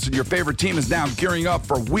behind us and your favorite team is now gearing up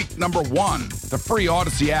for week number 1. The free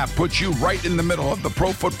Odyssey app puts you right in the middle of the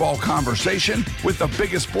pro football conversation with the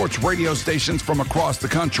biggest sports radio stations from across the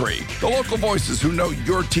country. The local voices who know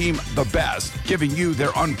your team the best, giving you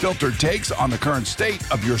their unfiltered takes on the current state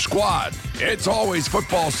of your squad. It's always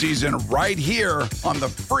football season right here on the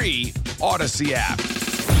free Odyssey app.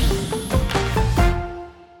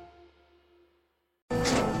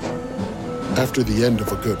 After the end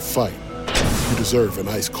of a good fight, you deserve an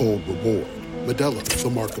ice-cold reward. Modelo is the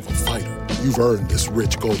mark of a fighter. You've earned this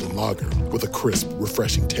rich golden lager with a crisp,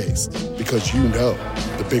 refreshing taste. Because you know,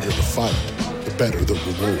 the bigger the fight, the better the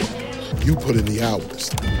reward. You put in the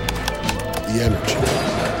hours, the energy,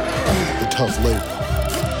 the tough labor.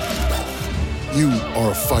 You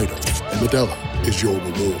are a fighter, and Modelo is your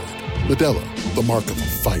reward. Modelo, the mark of a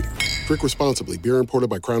fighter. Drink responsibly. Beer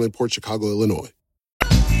imported by Crown Imports, Chicago, Illinois.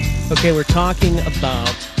 Okay, we're talking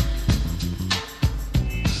about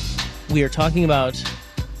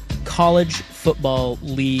college football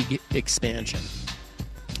league expansion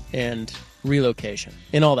and relocation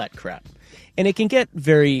and all that crap. And it can get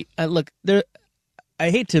very I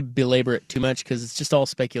hate to belabor it too much because it's just all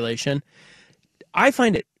speculation. I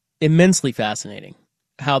find it immensely fascinating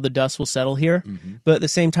how the dust will settle here. Mm-hmm. But at the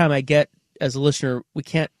same time, I get, as a listener, we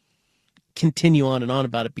can't continue on and on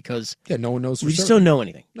about it because no one knows. We just don't know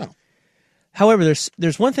anything. No. However,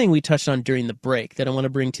 there's one thing we touched on during the break that I want to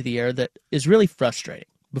bring to the air that is really frustrating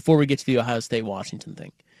before we get to the Ohio State-Washington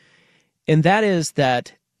thing. And that is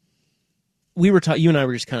that you and I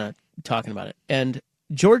were just kind of talking about it. And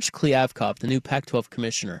George Kliavkoff, the new Pac-12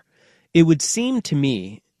 commissioner, it would seem to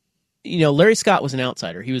me, Larry Scott was an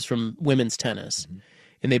outsider. He was from women's tennis. Mm-hmm.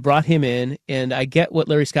 And they brought him in, and I get what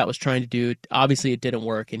Larry Scott was trying to do. Obviously, it didn't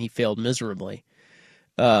work, and he failed miserably.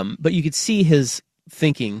 But you could see his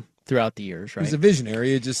thinking throughout the years, right? He was a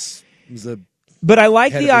visionary. But I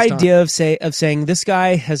like the idea of saying this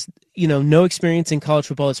guy has no experience in college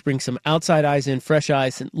football. Let's bring some outside eyes in, fresh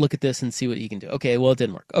eyes, and look at this and see what he can do. Okay, well, it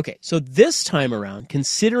didn't work. Okay, so this time around,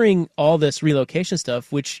 considering all this relocation stuff,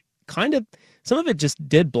 which kind of some of it just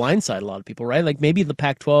did blindside a lot of people, right? Like maybe the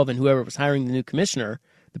Pac-12 and whoever was hiring the new commissioner,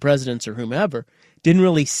 the presidents or whomever, didn't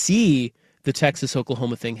really see the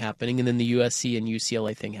Texas-Oklahoma thing happening and then the USC and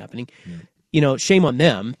UCLA thing happening. Yeah. Shame on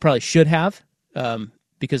them. Probably should have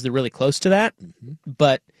because they're really close to that. Mm-hmm.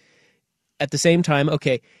 But at the same time,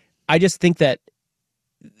 okay, I just think that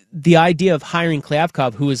the idea of hiring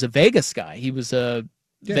Kliavkoff, who was a Vegas guy, he was a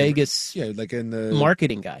Vegas like in the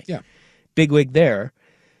marketing guy. Yeah. Bigwig there.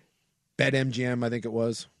 BetMGM, I think it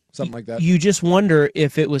was. Something like that. You just wonder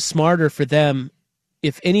if it was smarter for them,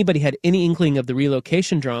 if anybody had any inkling of the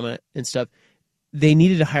relocation drama and stuff, they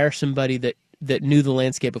needed to hire somebody that knew the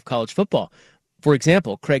landscape of college football. For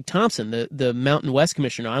example, Craig Thompson, the Mountain West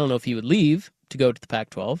commissioner, I don't know if he would leave to go to the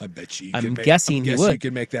Pac-12. I bet you. I'm guessing he would. You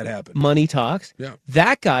could make that happen. Money talks. Yeah.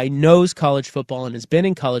 That guy knows college football and has been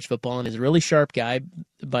in college football and is a really sharp guy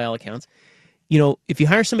by all accounts. If you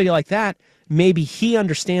hire somebody like that, maybe he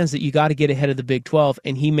understands that you got to get ahead of the Big 12,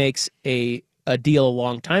 and he makes a deal a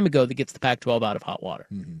long time ago that gets the Pac-12 out of hot water,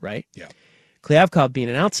 right? Yeah. Kliavkoff being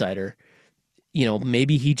an outsider,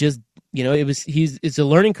 maybe he just, it's a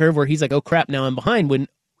learning curve where he's like, oh crap, now I'm behind. When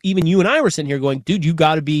even you and I were sitting here going, dude, you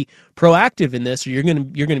got to be proactive in this, or you're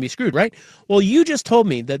gonna be screwed, right? Well, you just told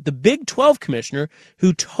me that the Big 12 commissioner,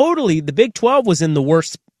 the Big 12 was in the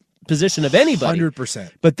worst position of anybody,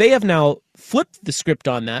 100%. But they have now flipped the script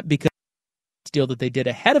on that because deal that they did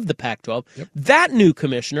ahead of the Pac-12. Yep. That new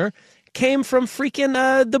commissioner came from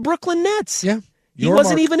freaking the Brooklyn Nets. Yeah. He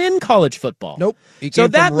wasn't even in college football. Nope. He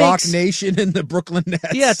came from Rock Nation and the Brooklyn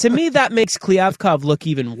Nets. Yeah, to me that makes Kliavkoff look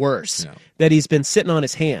even worse. No. That he's been sitting on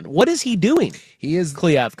his hand. What is he doing? He is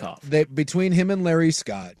Kliavkoff. Between him and Larry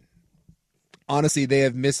Scott, honestly, they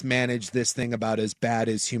have mismanaged this thing about as bad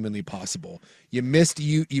as humanly possible. You missed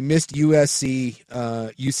USC,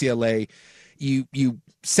 UCLA. You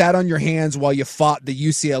sat on your hands while you fought the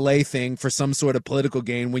UCLA thing for some sort of political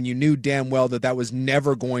gain when you knew damn well that was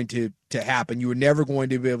never going to happen. You were never going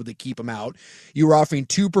to be able to keep them out. You were offering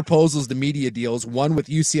two proposals to media deals, one with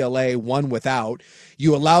UCLA, one without.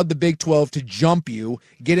 You allowed the Big 12 to jump you,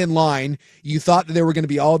 get in line. You thought that there were going to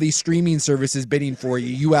be all these streaming services bidding for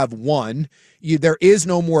you. You have one. There is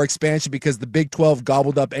no more expansion because the Big 12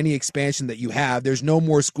 gobbled up any expansion that you have. There's no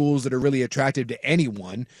more schools that are really attractive to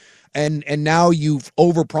anyone. And now you've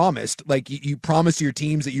overpromised. Like you promised your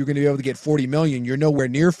teams that you're going to be able to get $40 million. You're nowhere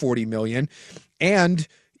near $40 million. And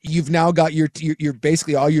you've now got your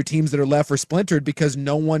basically all your teams that are left are splintered because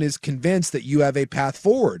no one is convinced that you have a path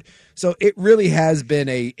forward. So it really has been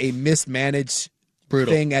a mismanaged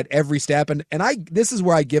thing at every step. And this is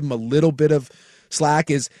where I give him a little bit of slack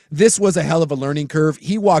is this was a hell of a learning curve.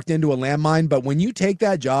 He walked into a landmine, but when you take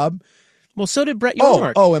that job. Well, so did Brett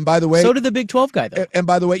Yormark. Oh, and by the way, so did the Big 12 guy, though. And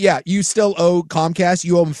by the way, yeah, you still owe Comcast.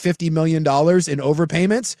 You owe them $50 million in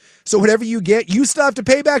overpayments. So whatever you get, you still have to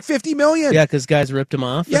pay back $50 million. Yeah, because guys ripped him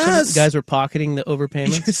off. Yes, guys were pocketing the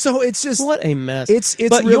overpayments. So it's just what a mess.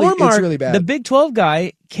 But Yormark, it's really bad. The Big 12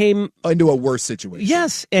 guy came into a worse situation.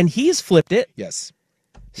 Yes, and he's flipped it. Yes.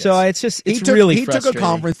 So it's he really took frustrating. a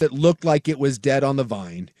conference that looked like it was dead on the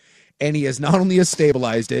vine, and he has not only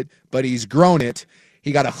stabilized it, but he's grown it.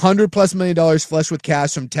 He got $100+ million flush with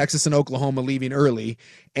cash from Texas and Oklahoma leaving early,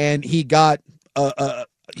 and he got a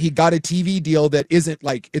TV deal that isn't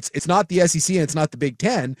like it's not the SEC and it's not the Big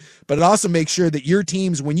Ten, but it also makes sure that your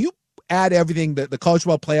teams, when you add everything, the college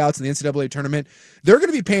football playouts and the NCAA tournament, they're going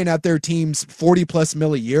to be paying out their teams $40+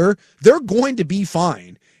 million a year. They're going to be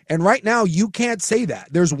fine. And right now, you can't say that.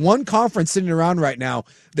 There's one conference sitting around right now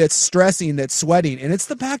that's stressing, that's sweating, and it's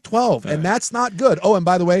the Pac-12, and that's not good. Oh, and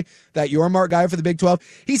by the way, that Yormark guy for the Big 12,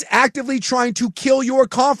 he's actively trying to kill your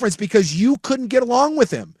conference because you couldn't get along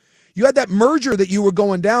with him. You had that merger that you were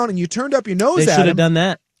going down, and you turned up your nose at him. They should have done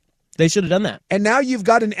that. They should have done that. And now you've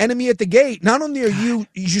got an enemy at the gate. Not only are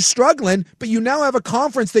you're struggling, but you now have a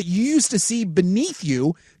conference that you used to see beneath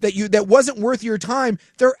you that wasn't worth your time.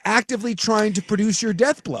 They're actively trying to produce your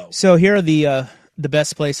death blow. So here are the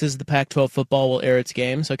best places the Pac-12 football will air its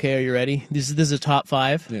games. Okay, are you ready? This is a top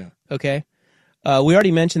 5. Yeah. Okay. We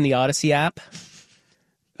already mentioned the Odyssey app.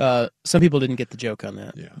 Some people didn't get the joke on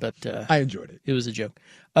that. Yeah. But I enjoyed it. It was a joke.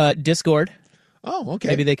 Discord. Oh, okay.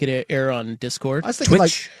 Maybe they could air on Discord. I was thinking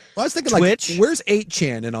Twitch. Twitch. Where's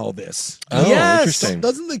 8chan in all this? Oh, yes. interesting.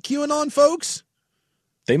 Doesn't the QAnon folks?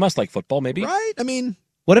 They must like football, maybe. Right? I mean,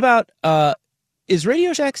 what about is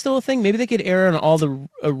Radio Shack still a thing? Maybe they could air on all the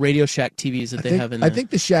Radio Shack TVs that they have in there. I think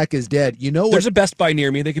the Shack is dead. You know what? There's a Best Buy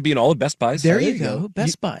near me. They could be in all the Best Buys. There you go.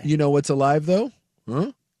 Best Buy. You know what's alive though?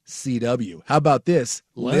 Huh? CW. How about this?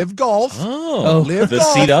 What? Live Golf. Oh, Live the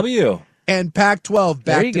Golf. CW. And Pac-12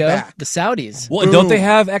 There back you to go. back. The Saudis. Well, don't they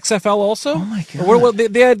have XFL also? Oh my god! Or what,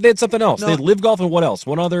 they had something else. No. They had Live Golf and what else?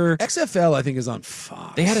 One other. XFL, I think, is on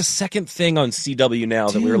Fox. They had a second thing on CW now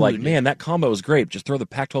that we were like, Dude. man, that combo is great. Just throw the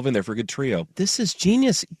Pac-12 in there for a good trio. This is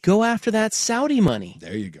genius. Go after that Saudi money.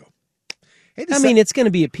 There you go. Hey, I mean, it's going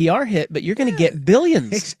to be a PR hit, but you're going to get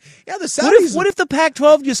billions. Yeah, the Saudis. What if the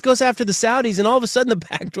Pac-12 just goes after the Saudis, and all of a sudden the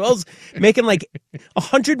Pac-12's making like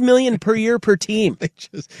 $100 million per year per team?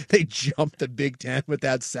 They jump the Big Ten with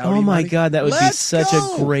that Saudi Oh my money? God, that would be Let's such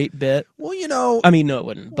go. a great bit. Well, you know. I mean, no, it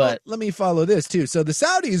wouldn't. Well, But let me follow this too. So the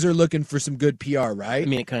Saudis are looking for some good PR, right? I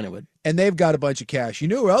mean, it kind of would. And they've got a bunch of cash. You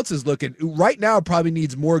know who else is looking right now? Probably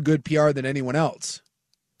needs more good PR than anyone else.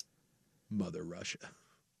 Mother Russia.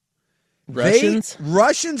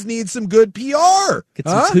 Russians need some good PR. Get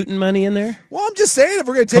some Putin money in there. Well, I'm just saying, if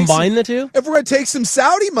we're going to take Combine the two. If we're going to take some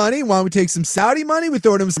Saudi money, why don't we take some Saudi money? We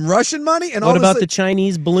throw in some Russian money, and What about the the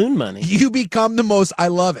Chinese balloon money? You become the most. I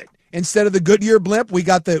love it. Instead of the Goodyear blimp, we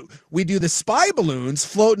do the spy balloons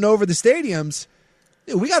floating over the stadiums.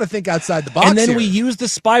 Dude, we got to think outside the box. And then here. we use the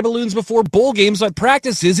spy balloons before bowl games at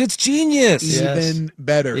practices. It's genius. Even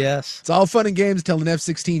better. Yes. It's all fun and games until an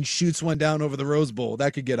F-16 shoots one down over the Rose Bowl.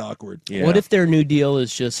 That could get awkward. Yeah. What if their new deal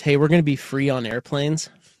is just, hey, we're going to be free on airplanes?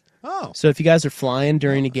 Oh. So if you guys are flying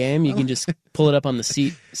during a game, you can just pull it up on the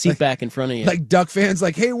seat back in front of you. Like Duck fans,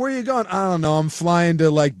 like, hey, where are you going? I don't know. I'm flying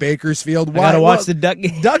to like Bakersfield. I gotta watch the Duck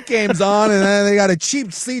game. Duck game's on, and then they got a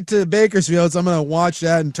cheap seat to Bakersfield, so I'm gonna watch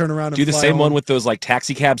that and turn around and do the fly same home. one with those like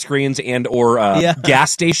taxi cab screens and or Yeah.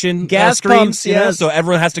 gas station Gas screens, pumps, you know? yes. So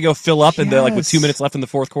everyone has to go fill up and they're like with Yes. 2 minutes left in the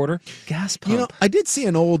fourth quarter. Gas pump. You know, I did see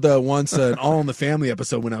an old once an All in the Family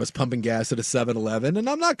episode when I was pumping gas at a 7-Eleven, and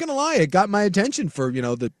I'm not gonna lie, it got my attention for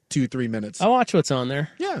the 2-3 minutes. I'll watch what's on there.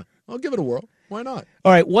 Yeah, I'll give it a whirl. Why not?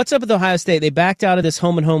 All right, what's up with Ohio State? They backed out of this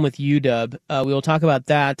home and home with UW. We will talk about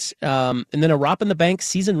that. And then a Rop in the Bank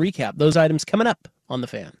season recap. Those items coming up on The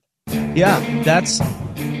Fan. Yeah, that's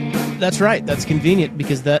right. That's convenient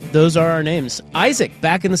because those are our names. Isaac,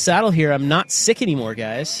 back in the saddle here. I'm not sick anymore,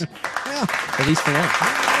 guys. Yeah. At least for now.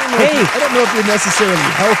 I don't know if you're necessarily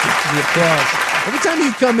healthy. The applause. Every time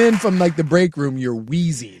you come in from like the break room, you're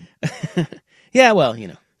wheezing. Yeah, well,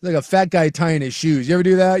 Like a fat guy tying his shoes. You ever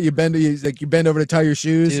do that? You bend over to tie your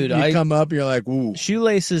shoes. Dude, you come up, and you're like, ooh.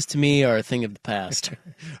 Shoelaces to me are a thing of the past.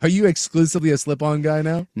 Are you exclusively a slip-on guy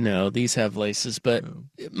now? No, these have laces, but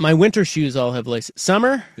my winter shoes all have laces.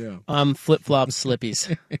 Summer, Yeah. flip-flops,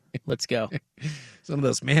 slippies. Let's go. Some of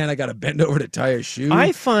those, man, I got to bend over to tie a shoe.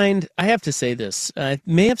 I have to say this. I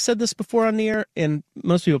may have said this before on the air, and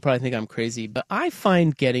most people probably think I'm crazy, but I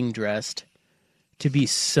find getting dressed to be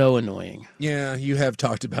so annoying. Yeah, you have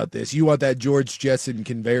talked about this. You want that George Jetson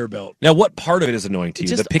conveyor belt. Now, what part of it is annoying to you?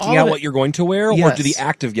 Just The picking all out of what it. you're going to wear, or Yes. do the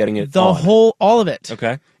act of getting it The on? all of it.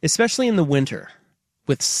 Okay. Especially in the winter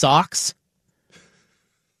with socks.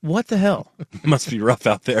 What the hell? It must be rough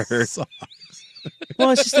out there.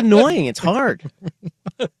 Well, it's just annoying. It's hard.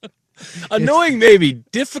 Annoying, maybe.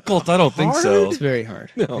 Difficult, I don't think so. It's very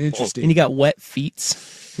hard. No. Interesting. And you got wet feet.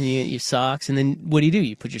 And you get your socks, and then what do?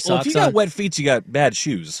 You put your Well, socks if you got on. wet feet, you got bad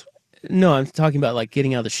shoes. No, I'm talking about like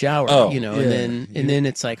getting out of the shower. Oh, and then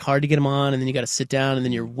it's like hard to get them on, and then you got to sit down, and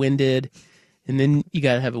then you're winded, and then you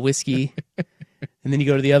got to have a whiskey, and then you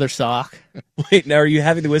go to the other sock. Wait, now are you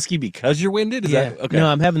having the whiskey because you're winded? Is Yeah. that okay? No,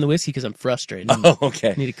 I'm having the whiskey because I'm frustrated. Oh,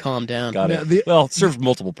 okay. I need to calm down. Got it. Well, it serves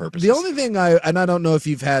multiple purposes. The only thing I don't know if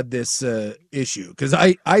you've had this issue, because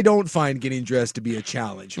I don't find getting dressed to be a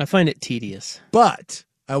challenge. I find it tedious. But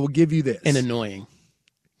I will give you this. And annoying.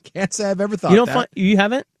 Can't say I've ever thought You don't that. you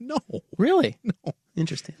haven't? No. Really? No.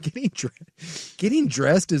 Interesting. Getting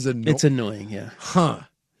dressed is annoying. It's annoying, yeah. Huh.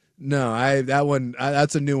 No,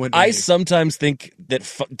 that's a new one to I me. sometimes think that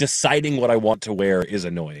deciding what I want to wear is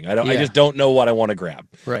annoying. I Yeah. just don't know what I want to grab.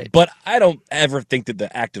 Right. But I don't ever think that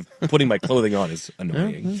the act of putting my clothing on is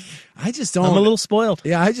annoying. I just don't. I'm a little spoiled.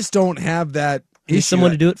 Yeah, I just don't have that I need issue. someone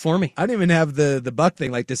to do it for me. I don't even have the buck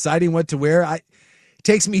thing, like deciding what to wear. It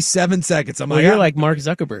takes me 7 seconds. I'm Well, like, you're like Mark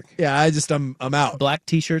Zuckerberg. yeah, I'm out. Black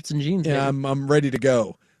t-shirts and jeans. Yeah, baby. I'm ready to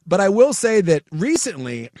go. But I will say that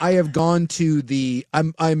recently I have gone to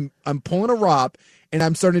I'm pulling a ROP and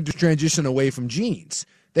I'm starting to transition away from jeans.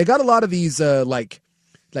 They got a lot of these like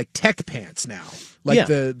tech pants now, like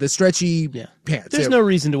Yeah. the stretchy pants. There's no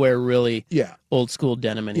reason to wear really Yeah. old school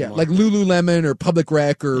denim yeah, anymore. like Lululemon or Public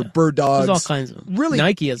Rec or Bird Dogs. There's all kinds of really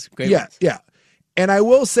Nike has great yeah, ones. yeah. And I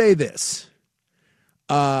will say this.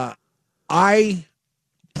 I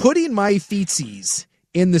putting my feetsies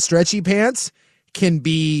in the stretchy pants can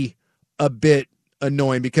be a bit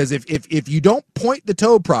annoying because if you don't point the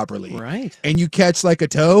toe properly, right, and you catch like a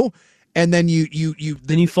toe, and then you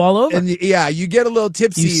fall over, and you get a little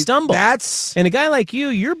tipsy, You stumble. That's And a guy like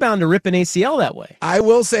you're bound to rip an ACL that way. I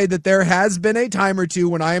will say that there has been a time or two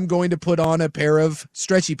when I am going to put on a pair of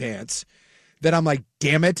stretchy pants that I'm like,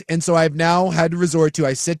 damn it. And so I've now had to resort to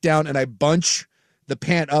I sit down and I bunch the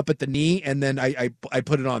pant up at the knee and then I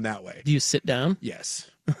put it on that way. Do you sit down? Yes.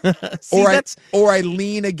 See, or I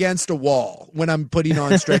lean against a wall when I'm putting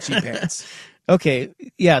on stretchy pants. Okay.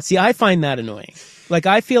 Yeah. See, I find that annoying. Like,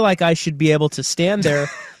 I feel like I should be able to stand there,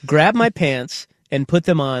 grab my pants, and put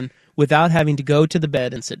them on without having to go to the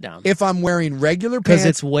bed and sit down. If I'm wearing regular Because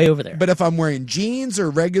pants. it's way over there. But if I'm wearing jeans or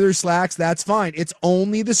regular slacks, that's fine. It's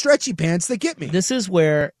only the stretchy pants that get me. This is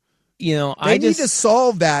where, They need to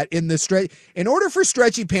solve that in the stretch. In order for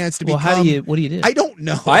stretchy pants to Well, become. what do you do? I don't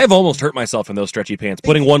know. I have almost hurt myself in those stretchy pants,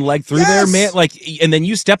 putting one leg through there, man. Like, and then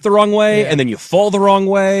you step the wrong way, and then you fall the wrong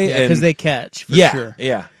way, Yeah, and because they catch, for yeah, sure.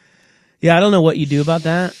 yeah. Yeah, I don't know what you do about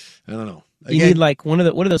that. I don't know. You Again, need like what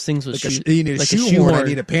are those things with like shoe, you need a like shoe horn. I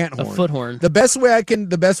need a pant horn. a foot horn. The best way I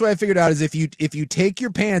figured out is if you take your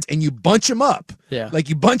pants and you bunch them up. Yeah. Like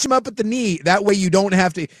you bunch them up at the knee. That way you don't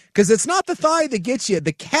have to, because it's not the thigh that gets you.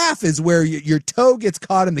 The calf is where your toe gets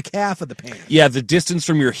caught in the calf of the pant. Yeah, the distance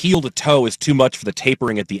from your heel to toe is too much for the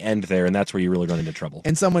tapering at the end there, and that's where you really run into trouble.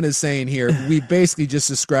 And someone is saying here, we basically just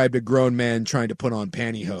described a grown man trying to put on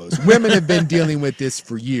pantyhose. Women have been dealing with this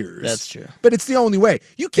for years. That's true. But it's the only way.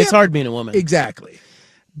 You can't. It's hard being a woman. Exactly.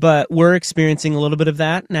 But we're experiencing a little bit of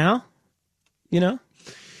that now. Yeah.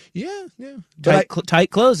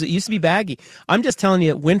 Tight clothes. It used to be baggy. I'm just telling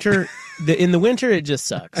you, winter. In the winter, it just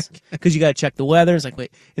sucks because you got to check the weather. It's like,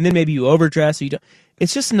 wait, and then maybe you overdress or you don't.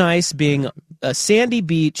 It's just nice being a sandy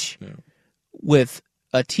beach with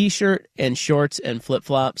a t-shirt and shorts and flip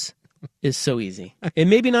flops. Is so easy, and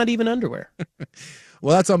maybe not even underwear.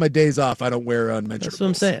 Well, that's on my days off. I don't wear unmentionables. That's what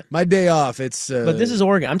I'm saying. My day off, it's. But this is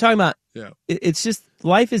Oregon. I'm talking about. Yeah. It's just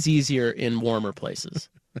life is easier in warmer places.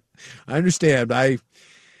 I understand. I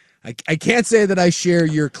can't say that I share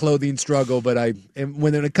your clothing struggle, but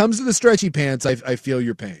when it comes to the stretchy pants, I feel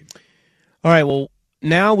your pain. All right. Well,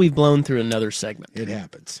 now we've blown through another segment. It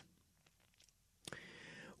happens.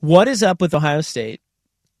 What is up with Ohio State,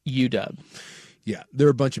 UW? Yeah, they're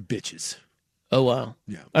a bunch of bitches. Oh wow.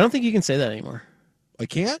 Yeah. I don't think you can say that anymore. I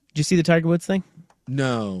can't? Did you see the Tiger Woods thing?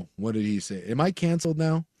 No. What did he say? Am I canceled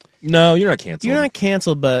now? No, you're not canceled. You're not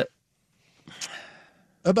canceled, but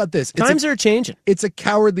How about this? Times are changing. It's a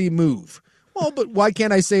cowardly move. Well, but why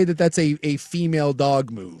can't I say that that's a female dog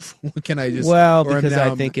move? Can I just? Well, or because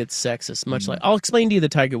now I think it's sexist. Much like I'll explain to you the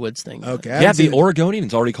Tiger Woods thing. Okay. Yeah, the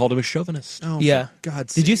Oregonians already called him a chauvinist. Oh, yeah. God.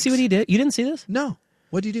 Did you see what he did? You didn't see this? No.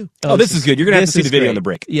 What did you do? Oh, this is good. You're gonna have to see the video on the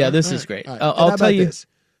break. Yeah, this All is right, great. all right. I'll How tell about you. This?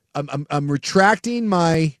 I'm retracting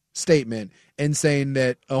my statement and saying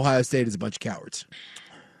that Ohio State is a bunch of cowards.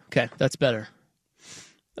 Okay, that's better.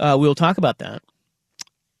 We'll talk about that.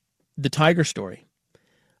 The Tiger story,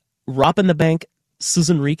 Rop in the Bank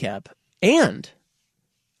season recap, and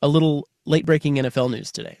a little late-breaking NFL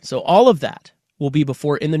news today. So all of that will be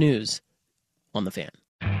before In the News on The Fan.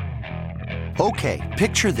 Okay,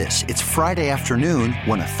 picture this. It's Friday afternoon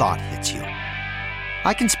when a thought hits you.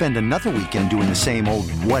 I can spend another weekend doing the same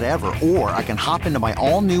old whatever, or I can hop into my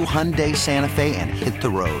all-new Hyundai Santa Fe and hit the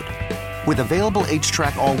road. With available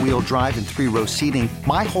H-Track all-wheel drive and 3-row seating,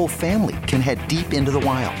 my whole family can head deep into the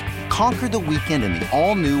wild. Conquer the weekend in the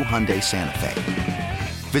all-new Hyundai Santa Fe.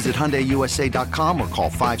 Visit HyundaiUSA.com or call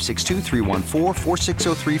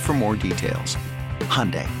 562-314-4603 for more details.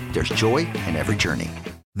 Hyundai, there's joy in every journey.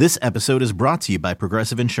 This episode is brought to you by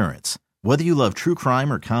Progressive Insurance. Whether you love true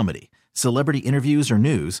crime or comedy, celebrity interviews or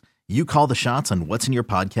news, you call the shots on what's in your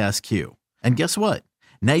podcast queue. And guess what?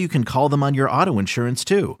 Now you can call them on your auto insurance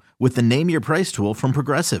too with the Name Your Price tool from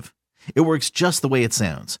Progressive. It works just the way it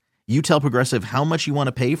sounds. You tell Progressive how much you want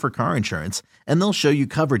to pay for car insurance, and they'll show you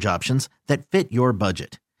coverage options that fit your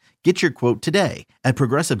budget. Get your quote today at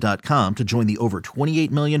Progressive.com to join the over 28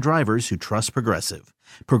 million drivers who trust Progressive.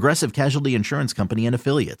 Progressive Casualty Insurance Company and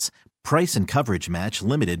Affiliates. Price and coverage match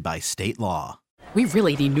limited by state law. We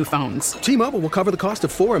really need new phones. T-Mobile will cover the cost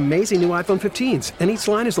of 4 amazing new iPhone 15s, and each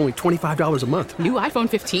line is only $25 a month. New iPhone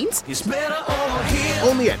 15s? It's better over here.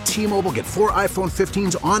 Only at T-Mobile, get 4 iPhone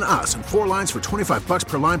 15s on us and 4 lines for $25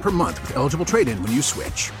 per line per month with eligible trade-in when you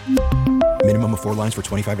switch. Minimum of 4 lines for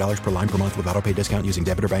 $25 per line per month with autopay discount using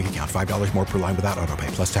debit or bank account. $5 more per line without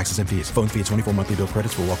autopay, plus taxes and fees. Phone fee at 24 monthly bill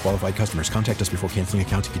credits for well-qualified customers. Contact us before canceling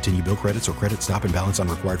account to continue bill credits or credit stop and balance on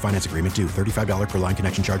required finance agreement due. $35 per line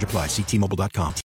connection charge applies. See T-Mobile.com.